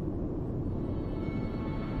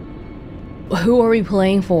 Who are we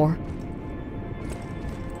playing for?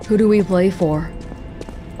 Who do we play for?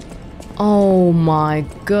 Oh my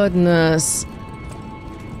goodness.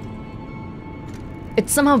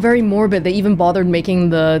 It's somehow very morbid they even bothered making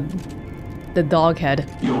the dog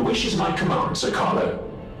head. Your wish is my command, Sir Carlo.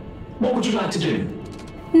 What would you like to do?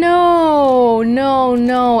 No, no,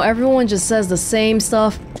 no. Everyone just says the same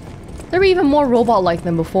stuff. They're even more robot-like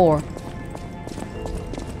than before.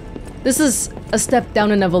 This is a step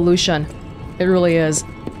down in evolution. It really is.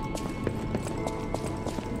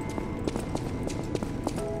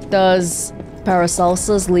 Does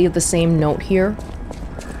Paracelsus leave the same note here?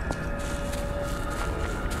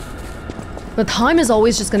 The time is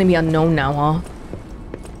always just gonna be unknown now, huh?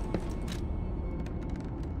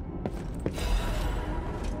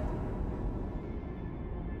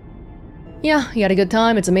 Yeah, you had a good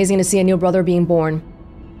time. It's amazing to see a new brother being born.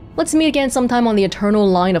 Let's meet again sometime on the eternal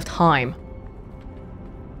line of time.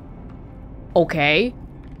 Okay.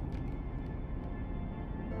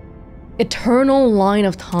 Eternal line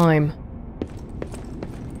of time.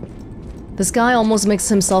 This guy almost makes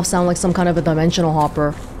himself sound like some kind of a dimensional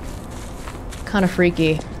hopper. Kind of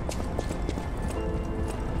freaky.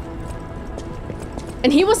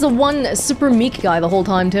 And he was the one super meek guy the whole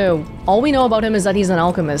time too. All we know about him is that he's an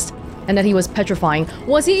alchemist. And that he was petrifying.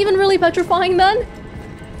 Was he even really petrifying then?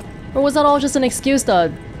 Or was that all just an excuse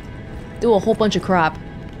to do a whole bunch of crap?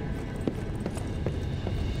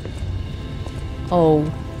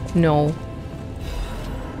 Oh, no.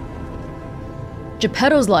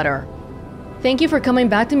 Geppetto's letter. Thank you for coming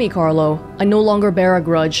back to me, Carlo. I no longer bear a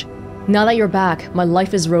grudge. Now that you're back, my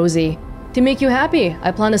life is rosy. To make you happy,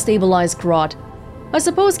 I plan to stabilize Krot. I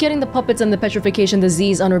suppose getting the puppets and the petrification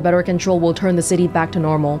disease under better control will turn the city back to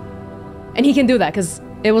normal. And he can do that, because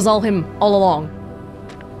it was all him all along.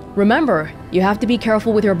 Remember, you have to be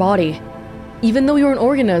careful with your body. Even though you're an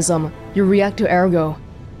organism, you react to ergo.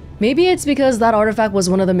 Maybe it's because that artifact was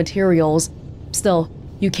one of the materials. Still,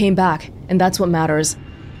 you came back, and that's what matters.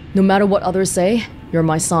 No matter what others say, you're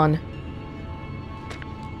my son.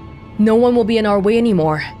 No one will be in our way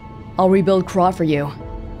anymore. I'll rebuild Krot for you.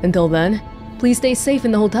 Until then, please stay safe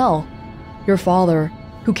in the hotel. Your father,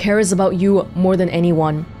 who cares about you more than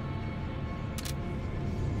anyone.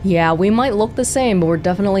 Yeah, we might look the same, but we're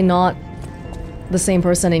definitely not the same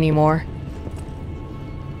person anymore.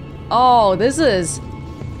 Oh, this is...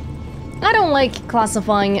 I don't like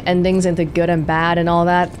classifying endings into good and bad and all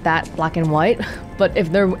that black and white. But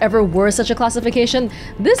if there ever were such a classification,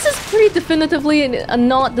 this is pretty definitively a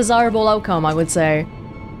not desirable outcome, I would say.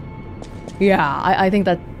 Yeah, I think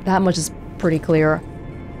that much is pretty clear.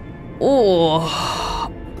 Oh.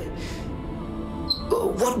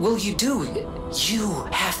 What will you do? You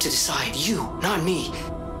have to decide. You, not me.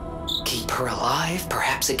 Keep her alive,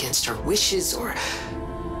 perhaps against her wishes, or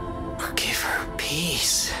give her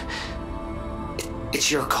peace. It's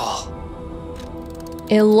your call.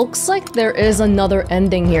 It looks like there is another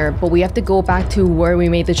ending here, but we have to go back to where we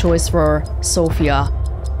made the choice for Sophia.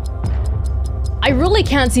 I really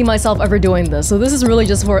can't see myself ever doing this, so this is really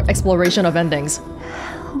just for exploration of endings.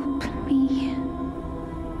 Help me.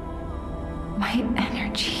 My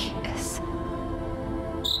energy is...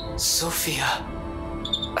 Sophia,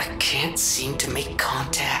 I can't seem to make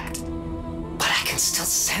contact, but I can still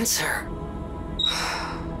sense her.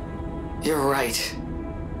 You're right.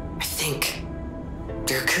 I think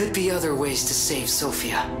there could be other ways to save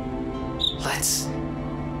Sophia. Let's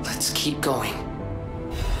keep going.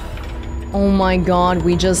 Oh my god,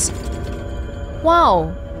 we just...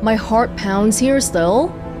 Wow, my heart pounds here still?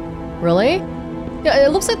 Really? Yeah,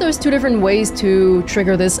 it looks like there's two different ways to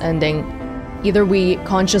trigger this ending. Either we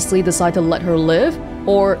consciously decide to let her live,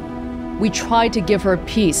 or we try to give her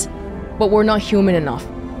peace, but we're not human enough.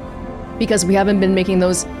 Because we haven't been making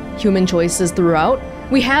those human choices throughout.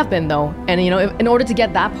 We have been though, and you know, in order to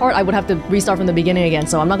get that part, I would have to restart from the beginning again,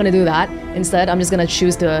 so I'm not gonna do that. Instead, I'm just gonna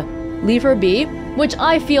choose to leave her be, which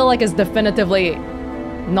I feel like is definitively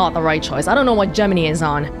not the right choice. I don't know what Gemini is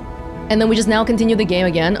on. And then we just now continue the game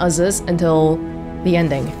again as is until the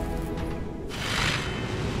ending.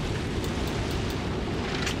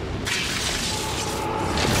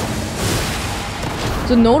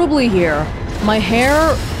 So notably here, my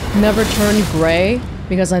hair never turned gray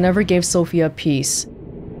because I never gave Sophia peace.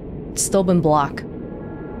 It's still been black.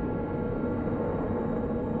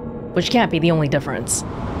 Which can't be the only difference.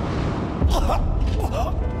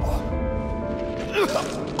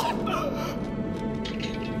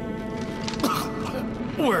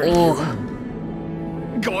 We're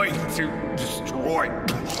going to destroy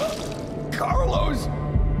Carlos'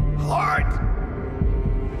 heart.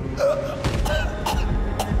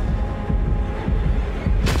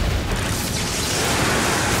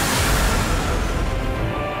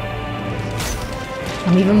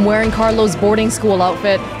 I'm even wearing Carlos' boarding school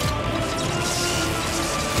outfit.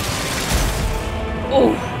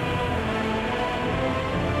 Oh.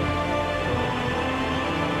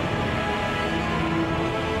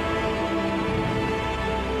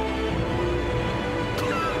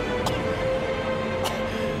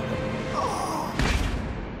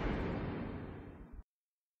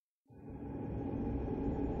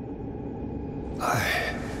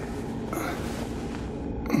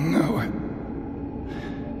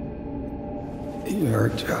 You're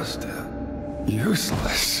just a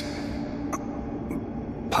useless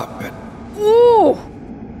puppet. Ooh!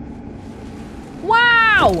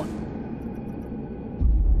 Wow!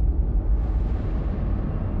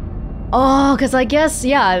 Oh, because I guess,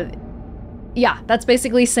 yeah, that's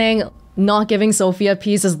basically saying not giving Sophia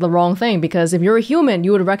peace is the wrong thing, because if you're a human,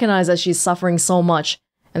 you would recognize that she's suffering so much,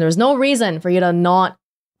 and there's no reason for you to not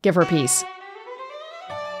give her peace.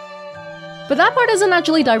 But that part isn't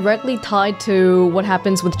actually directly tied to what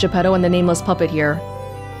happens with Geppetto and the Nameless Puppet here.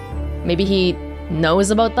 Maybe he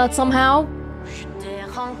knows about that somehow?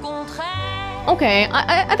 Okay,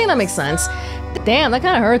 I think that makes sense. Damn, that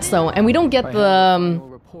kind of hurts though, and we don't get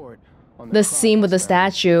the scene with the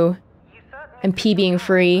statue and P being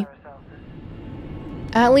free.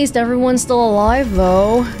 At least everyone's still alive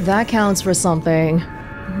though. That counts for something,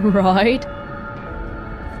 right?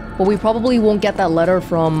 But we probably won't get that letter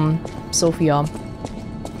from Sophia.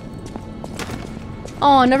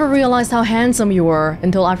 Oh, I never realized how handsome you were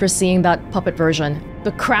until after seeing that puppet version.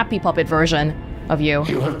 The crappy puppet version of you.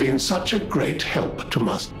 You have been such a great help to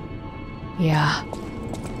us. Yeah.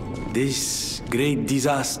 This great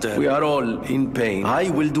disaster. We are all in pain. I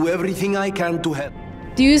will do everything I can to help.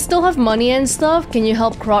 Do you still have money and stuff? Can you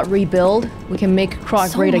help Krot rebuild? We can make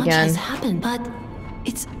Krot great again. So much has happened, but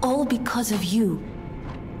it's all because of you.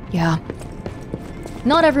 Yeah.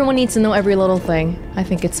 Not everyone needs to know every little thing. I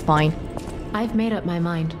think it's fine. I've made up my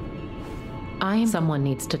mind. Someone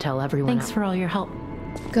needs to tell everyone. Thanks for all your help.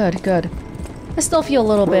 Good, good. I still feel a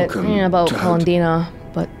little bit about Colindina,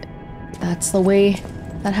 but that's the way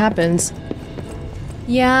that happens.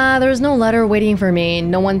 Yeah, there's no letter waiting for me,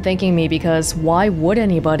 no one thanking me, because why would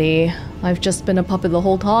anybody? I've just been a puppet the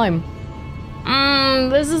whole time.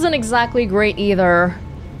 This isn't exactly great either.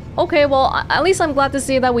 Okay, well, at least I'm glad to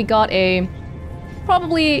see that we got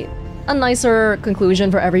probably a nicer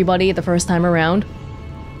conclusion for everybody the first time around.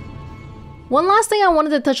 One last thing I wanted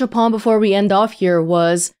to touch upon before we end off here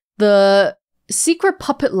was the secret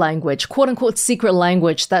puppet language, quote-unquote secret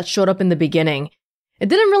language that showed up in the beginning. It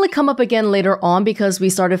didn't really come up again later on because we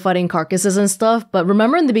started fighting carcasses and stuff, but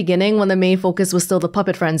remember in the beginning when the main focus was still the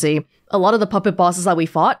puppet frenzy, a lot of the puppet bosses that we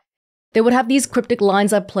fought, they would have these cryptic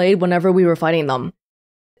lines that played whenever we were fighting them.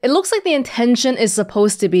 It looks like the intention is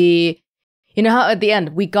supposed to be, you know how at the end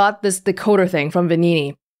we got this decoder thing from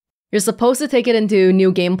Venini. You're supposed to take it into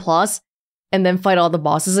New Game Plus and then fight all the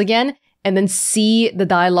bosses again, and then see the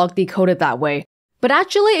dialogue decoded that way. But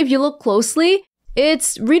actually, if you look closely,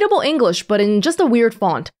 it's readable English, but in just a weird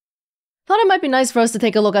font. Thought it might be nice for us to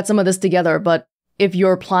take a look at some of this together, but if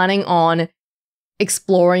you're planning on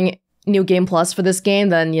exploring New Game Plus for this game,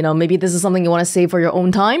 then, you know, maybe this is something you want to save for your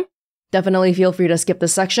own time. Definitely feel free to skip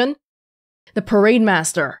this section. The Parade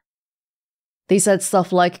Master. They said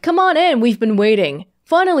stuff like, "Come on in, we've been waiting.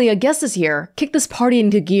 Finally, a guest is here. Kick this party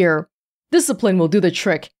into gear. Discipline will do the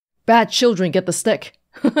trick. Bad children get the stick."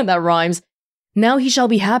 That rhymes. "Now he shall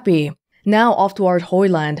be happy. Now off to our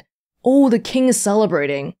toyland. Oh, the king is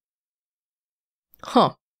celebrating."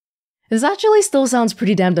 Huh. This actually still sounds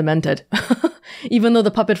pretty damn demented. Even though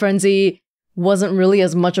the puppet frenzy wasn't really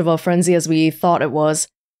as much of a frenzy as we thought it was.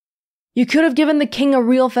 You could have given the king a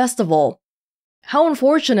real festival. How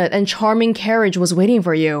unfortunate and charming carriage was waiting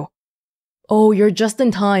for you. Oh, you're just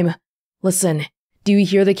in time. Listen, do you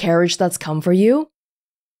hear the carriage that's come for you?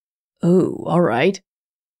 Oh, alright.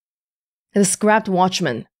 The Scrapped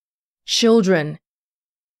Watchman. Children.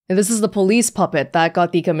 And this is the police puppet that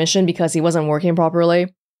got decommissioned because he wasn't working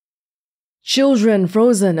properly. Children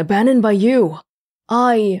frozen, abandoned by you.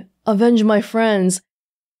 I avenge my friends.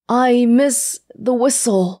 I miss the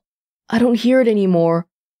whistle. I don't hear it anymore.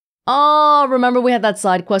 Ah, remember we had that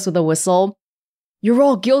side quest with the whistle? You're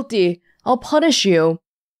all guilty. I'll punish you.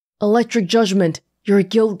 Electric judgment. You're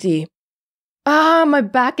guilty. Ah, my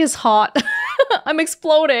back is hot. I'm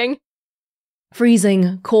exploding.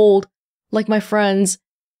 Freezing, cold, like my friends.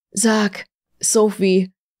 Zach,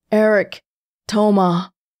 Sophie, Eric,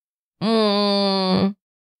 Toma.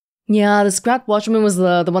 Yeah, the Scrapped Watchman was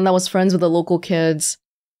the one that was friends with the local kids.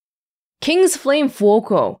 King's Flame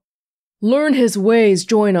Fuoco. Learn his ways,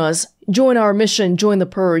 join us. Join our mission, join the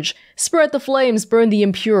purge. Spread the flames, burn the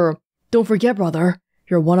impure. Don't forget, brother,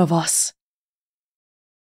 you're one of us.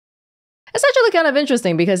 It's actually kind of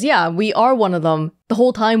interesting because, yeah, we are one of them. The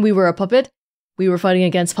whole time we were a puppet, we were fighting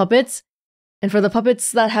against puppets. And for the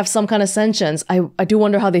puppets that have some kind of sentience, I do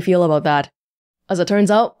wonder how they feel about that. As it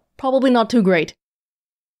turns out, probably not too great.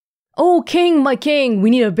 Oh, king, my king,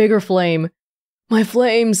 we need a bigger flame. My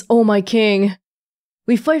flames, oh my king.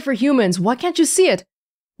 We fight for humans, why can't you see it?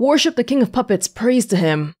 Worship the king of puppets, praise to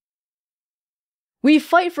him. We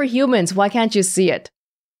fight for humans, why can't you see it?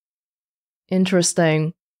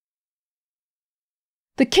 Interesting.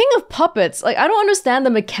 The king of puppets, like, I don't understand the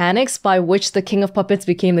mechanics by which the king of puppets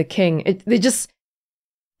became the king. It just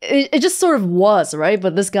sort of was, right?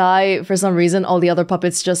 But this guy, for some reason, all the other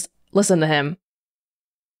puppets just listen to him.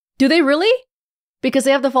 Do they really? Because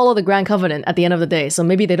they have to follow the Grand Covenant at the end of the day, so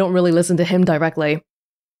maybe they don't really listen to him directly.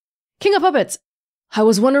 King of puppets, I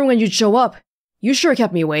was wondering when you'd show up. You sure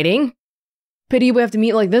kept me waiting. Pity we have to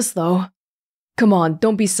meet like this, though. Come on,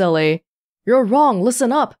 don't be silly. You're wrong,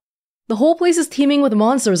 listen up. The whole place is teeming with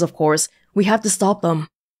monsters, of course. We have to stop them.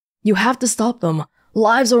 You have to stop them.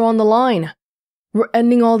 Lives are on the line. We're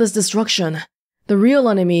ending all this destruction. The real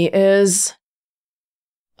enemy is...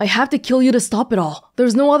 I have to kill you to stop it all.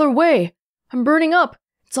 There's no other way. I'm burning up.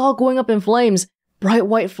 It's all going up in flames. Bright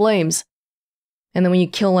white flames. And then when you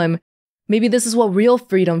kill him, maybe this is what real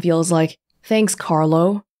freedom feels like. Thanks,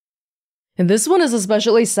 Carlo. And this one is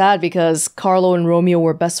especially sad because Carlo and Romeo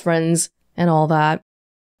were best friends and all that.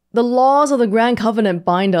 The laws of the Grand Covenant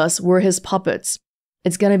bind us, we're his puppets.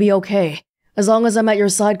 It's gonna be okay, as long as I'm at your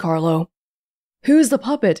side, Carlo. Who's the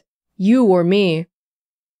puppet? You or me.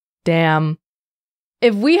 Damn.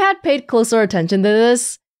 If we had paid closer attention to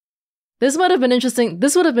this would have been interesting.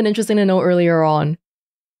 This would have been interesting to know earlier on.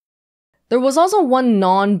 There was also one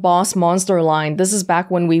non-boss monster line. This is back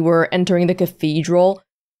when we were entering the cathedral.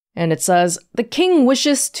 And it says, the king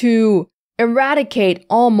wishes to eradicate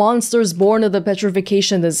all monsters born of the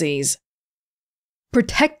petrification disease.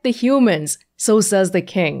 Protect the humans, so says the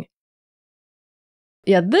king.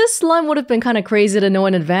 Yeah, this line would have been kind of crazy to know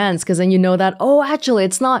in advance, because then you know that, oh, actually,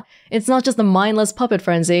 it's not just a mindless puppet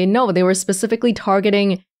frenzy. No, they were specifically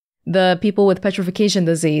targeting the people with petrification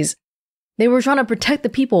disease. They were trying to protect the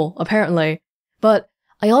people, apparently. But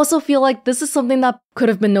I also feel like this is something that could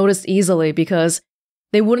have been noticed easily, because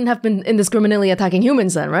they wouldn't have been indiscriminately attacking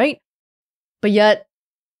humans then, right? But yet,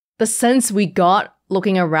 the sense we got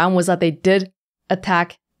looking around was that they did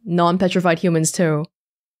attack non-petrified humans too.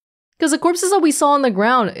 Because the corpses that we saw on the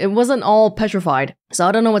ground, it wasn't all petrified. So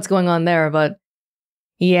I don't know what's going on there, but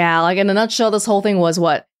yeah, like in a nutshell, this whole thing was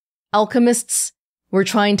what? Alchemists were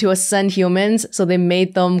trying to ascend humans, so they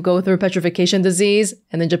made them go through petrification disease,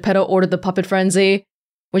 and then Geppetto ordered the puppet frenzy,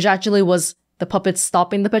 which actually was the puppets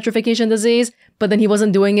stopping the petrification disease, but then he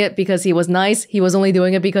wasn't doing it because he was nice, he was only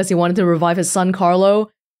doing it because he wanted to revive his son Carlo.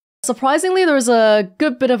 Surprisingly, there's a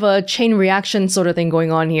good bit of a chain reaction sort of thing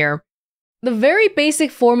going on here. The very basic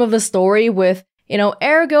form of the story with,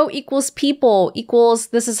 ergo equals people equals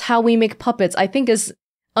this is how we make puppets, I think is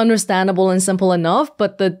understandable and simple enough,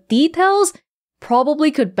 but the details probably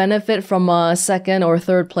could benefit from a second or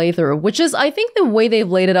third playthrough, which is, I think, the way they've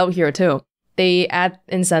laid it out here too. They add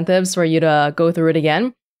incentives for you to go through it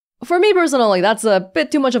again. For me personally, that's a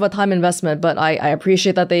bit too much of a time investment, but I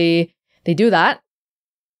appreciate that they do that.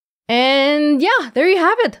 And yeah, there you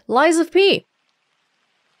have it, Lies of P.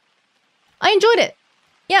 I enjoyed it.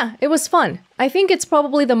 Yeah, it was fun. I think it's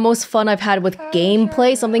probably the most fun I've had with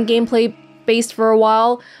gameplay, something gameplay based for a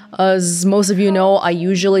while. As most of you know, I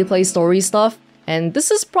usually play story stuff, and this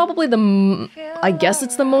is probably I guess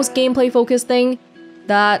it's the most gameplay focused thing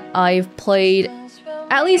that I've played,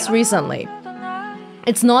 at least recently.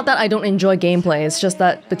 It's not that I don't enjoy gameplay, it's just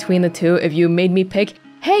that between the two, if you made me pick,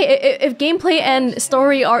 hey, if gameplay and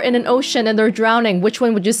story are in an ocean and they're drowning, which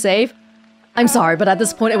one would you save? I'm sorry, but at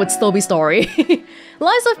this point it would still be story.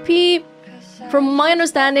 Lies of P, from my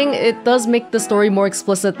understanding, it does make the story more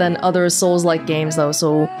explicit than other Souls-like games though,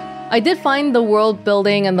 so I did find the world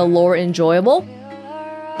building and the lore enjoyable.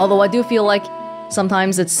 Although I do feel like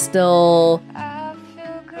sometimes it's still...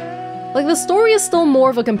 like, the story is still more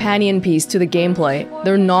of a companion piece to the gameplay.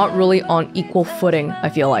 They're not really on equal footing, I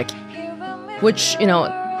feel like. Which,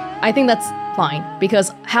 I think that's fine,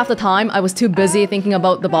 because half the time I was too busy thinking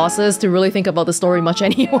about the bosses to really think about the story much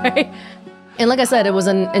anyway. And like I said, it was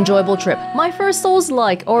an enjoyable trip. My first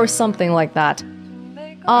Souls-like, or something like that.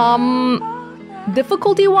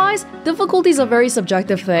 Difficulty-wise? Difficulty's a very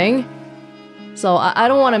subjective thing. So I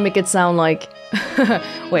don't want to make it sound like...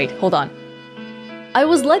 Wait, hold on. I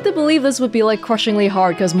was led to believe this would be like crushingly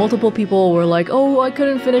hard because multiple people were like, oh, I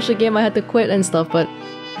couldn't finish the game, I had to quit and stuff, but...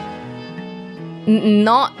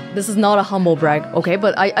 This is not a humble brag, okay?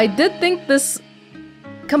 But I did think this...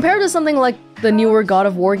 compared to something like the newer God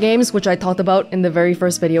of War games, which I talked about in the very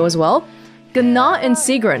first video as well, Gna and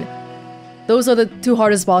Sigrun, those are the two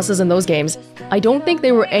hardest bosses in those games. I don't think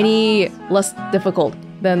they were any less difficult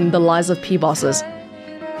than the Lies of P bosses.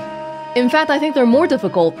 In fact, I think they're more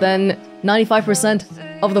difficult than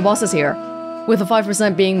 95% of the bosses here, with the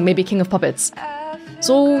 5% being maybe King of Puppets.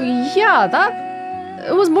 So yeah,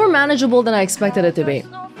 it was more manageable than I expected it to be.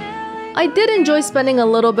 I did enjoy spending a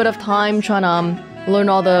little bit of time trying to learn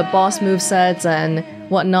all the boss movesets and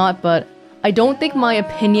whatnot, but I don't think my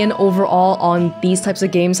opinion overall on these types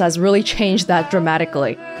of games has really changed that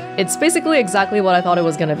dramatically. It's basically exactly what I thought it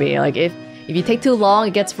was gonna be. Like, if you take too long,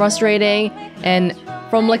 it gets frustrating, and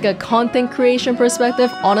from like a content creation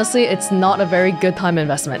perspective, honestly, it's not a very good time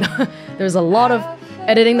investment. There's a lot of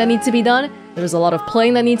editing that needs to be done, there's a lot of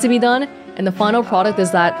playing that needs to be done, and the final product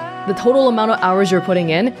is that the total amount of hours you're putting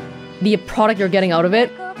in, the product you're getting out of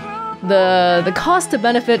it, the cost to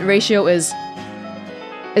benefit ratio is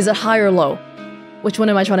it high or low? Which one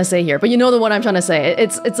am I trying to say here? But you know the one I'm trying to say.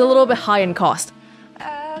 It's a little bit high in cost.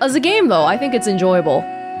 As a game though, I think it's enjoyable.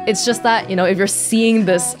 It's just that, if you're seeing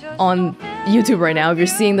this on YouTube right now, if you're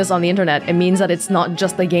seeing this on the internet, it means that it's not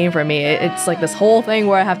just a game for me. It's like this whole thing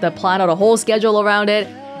where I have to plan out a whole schedule around it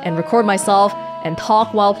and record myself and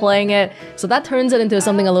talk while playing it, so that turns it into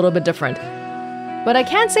something a little bit different. But I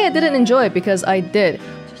can't say I didn't enjoy it, because I did.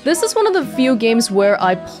 This is one of the few games where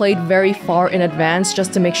I played very far in advance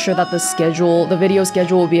just to make sure that the video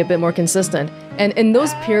schedule will be a bit more consistent. And in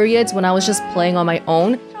those periods when I was just playing on my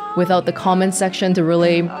own, without the comment section to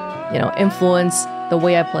really, you know, influence the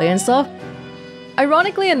way I play and stuff.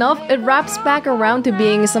 Ironically enough, it wraps back around to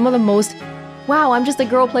being some of the most, wow, I'm just a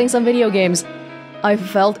girl playing some video games I've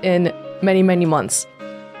felt in many, many months.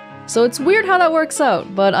 So it's weird how that works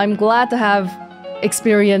out, but I'm glad to have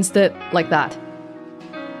experienced it like that.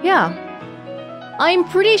 Yeah. I'm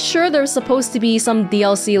pretty sure there's supposed to be some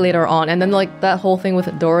DLC later on, and then like that whole thing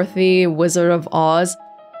with Dorothy, Wizard of Oz.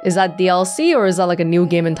 Is that DLC or is that like a new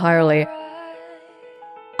game entirely?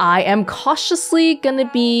 I am cautiously gonna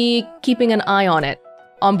be keeping an eye on it,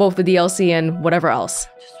 on both the DLC and whatever else.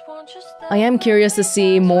 I am curious to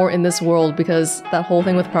see more in this world because that whole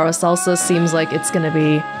thing with Paracelsus seems like it's gonna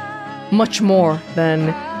be much more than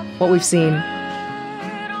what we've seen.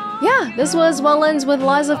 Yeah, this was Welonz with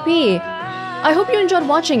Liza P. I hope you enjoyed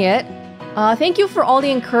watching it. Thank you for all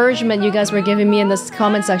the encouragement you guys were giving me in this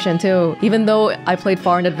comment section too. Even though I played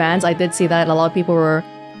far in advance, I did see that a lot of people were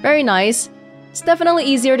very nice. It's definitely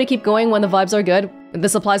easier to keep going when the vibes are good.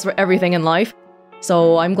 This applies for everything in life.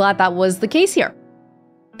 So I'm glad that was the case here.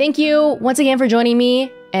 Thank you once again for joining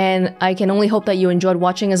me, and I can only hope that you enjoyed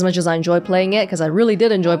watching as much as I enjoyed playing it, because I really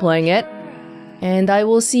did enjoy playing it. And I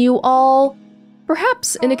will see you all,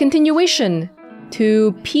 perhaps in a continuation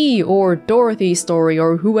to P or Dorothy's story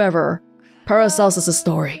or whoever. Paracelsus'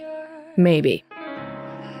 story. Maybe.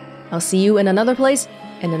 I'll see you in another place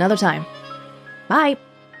and another time. Bye!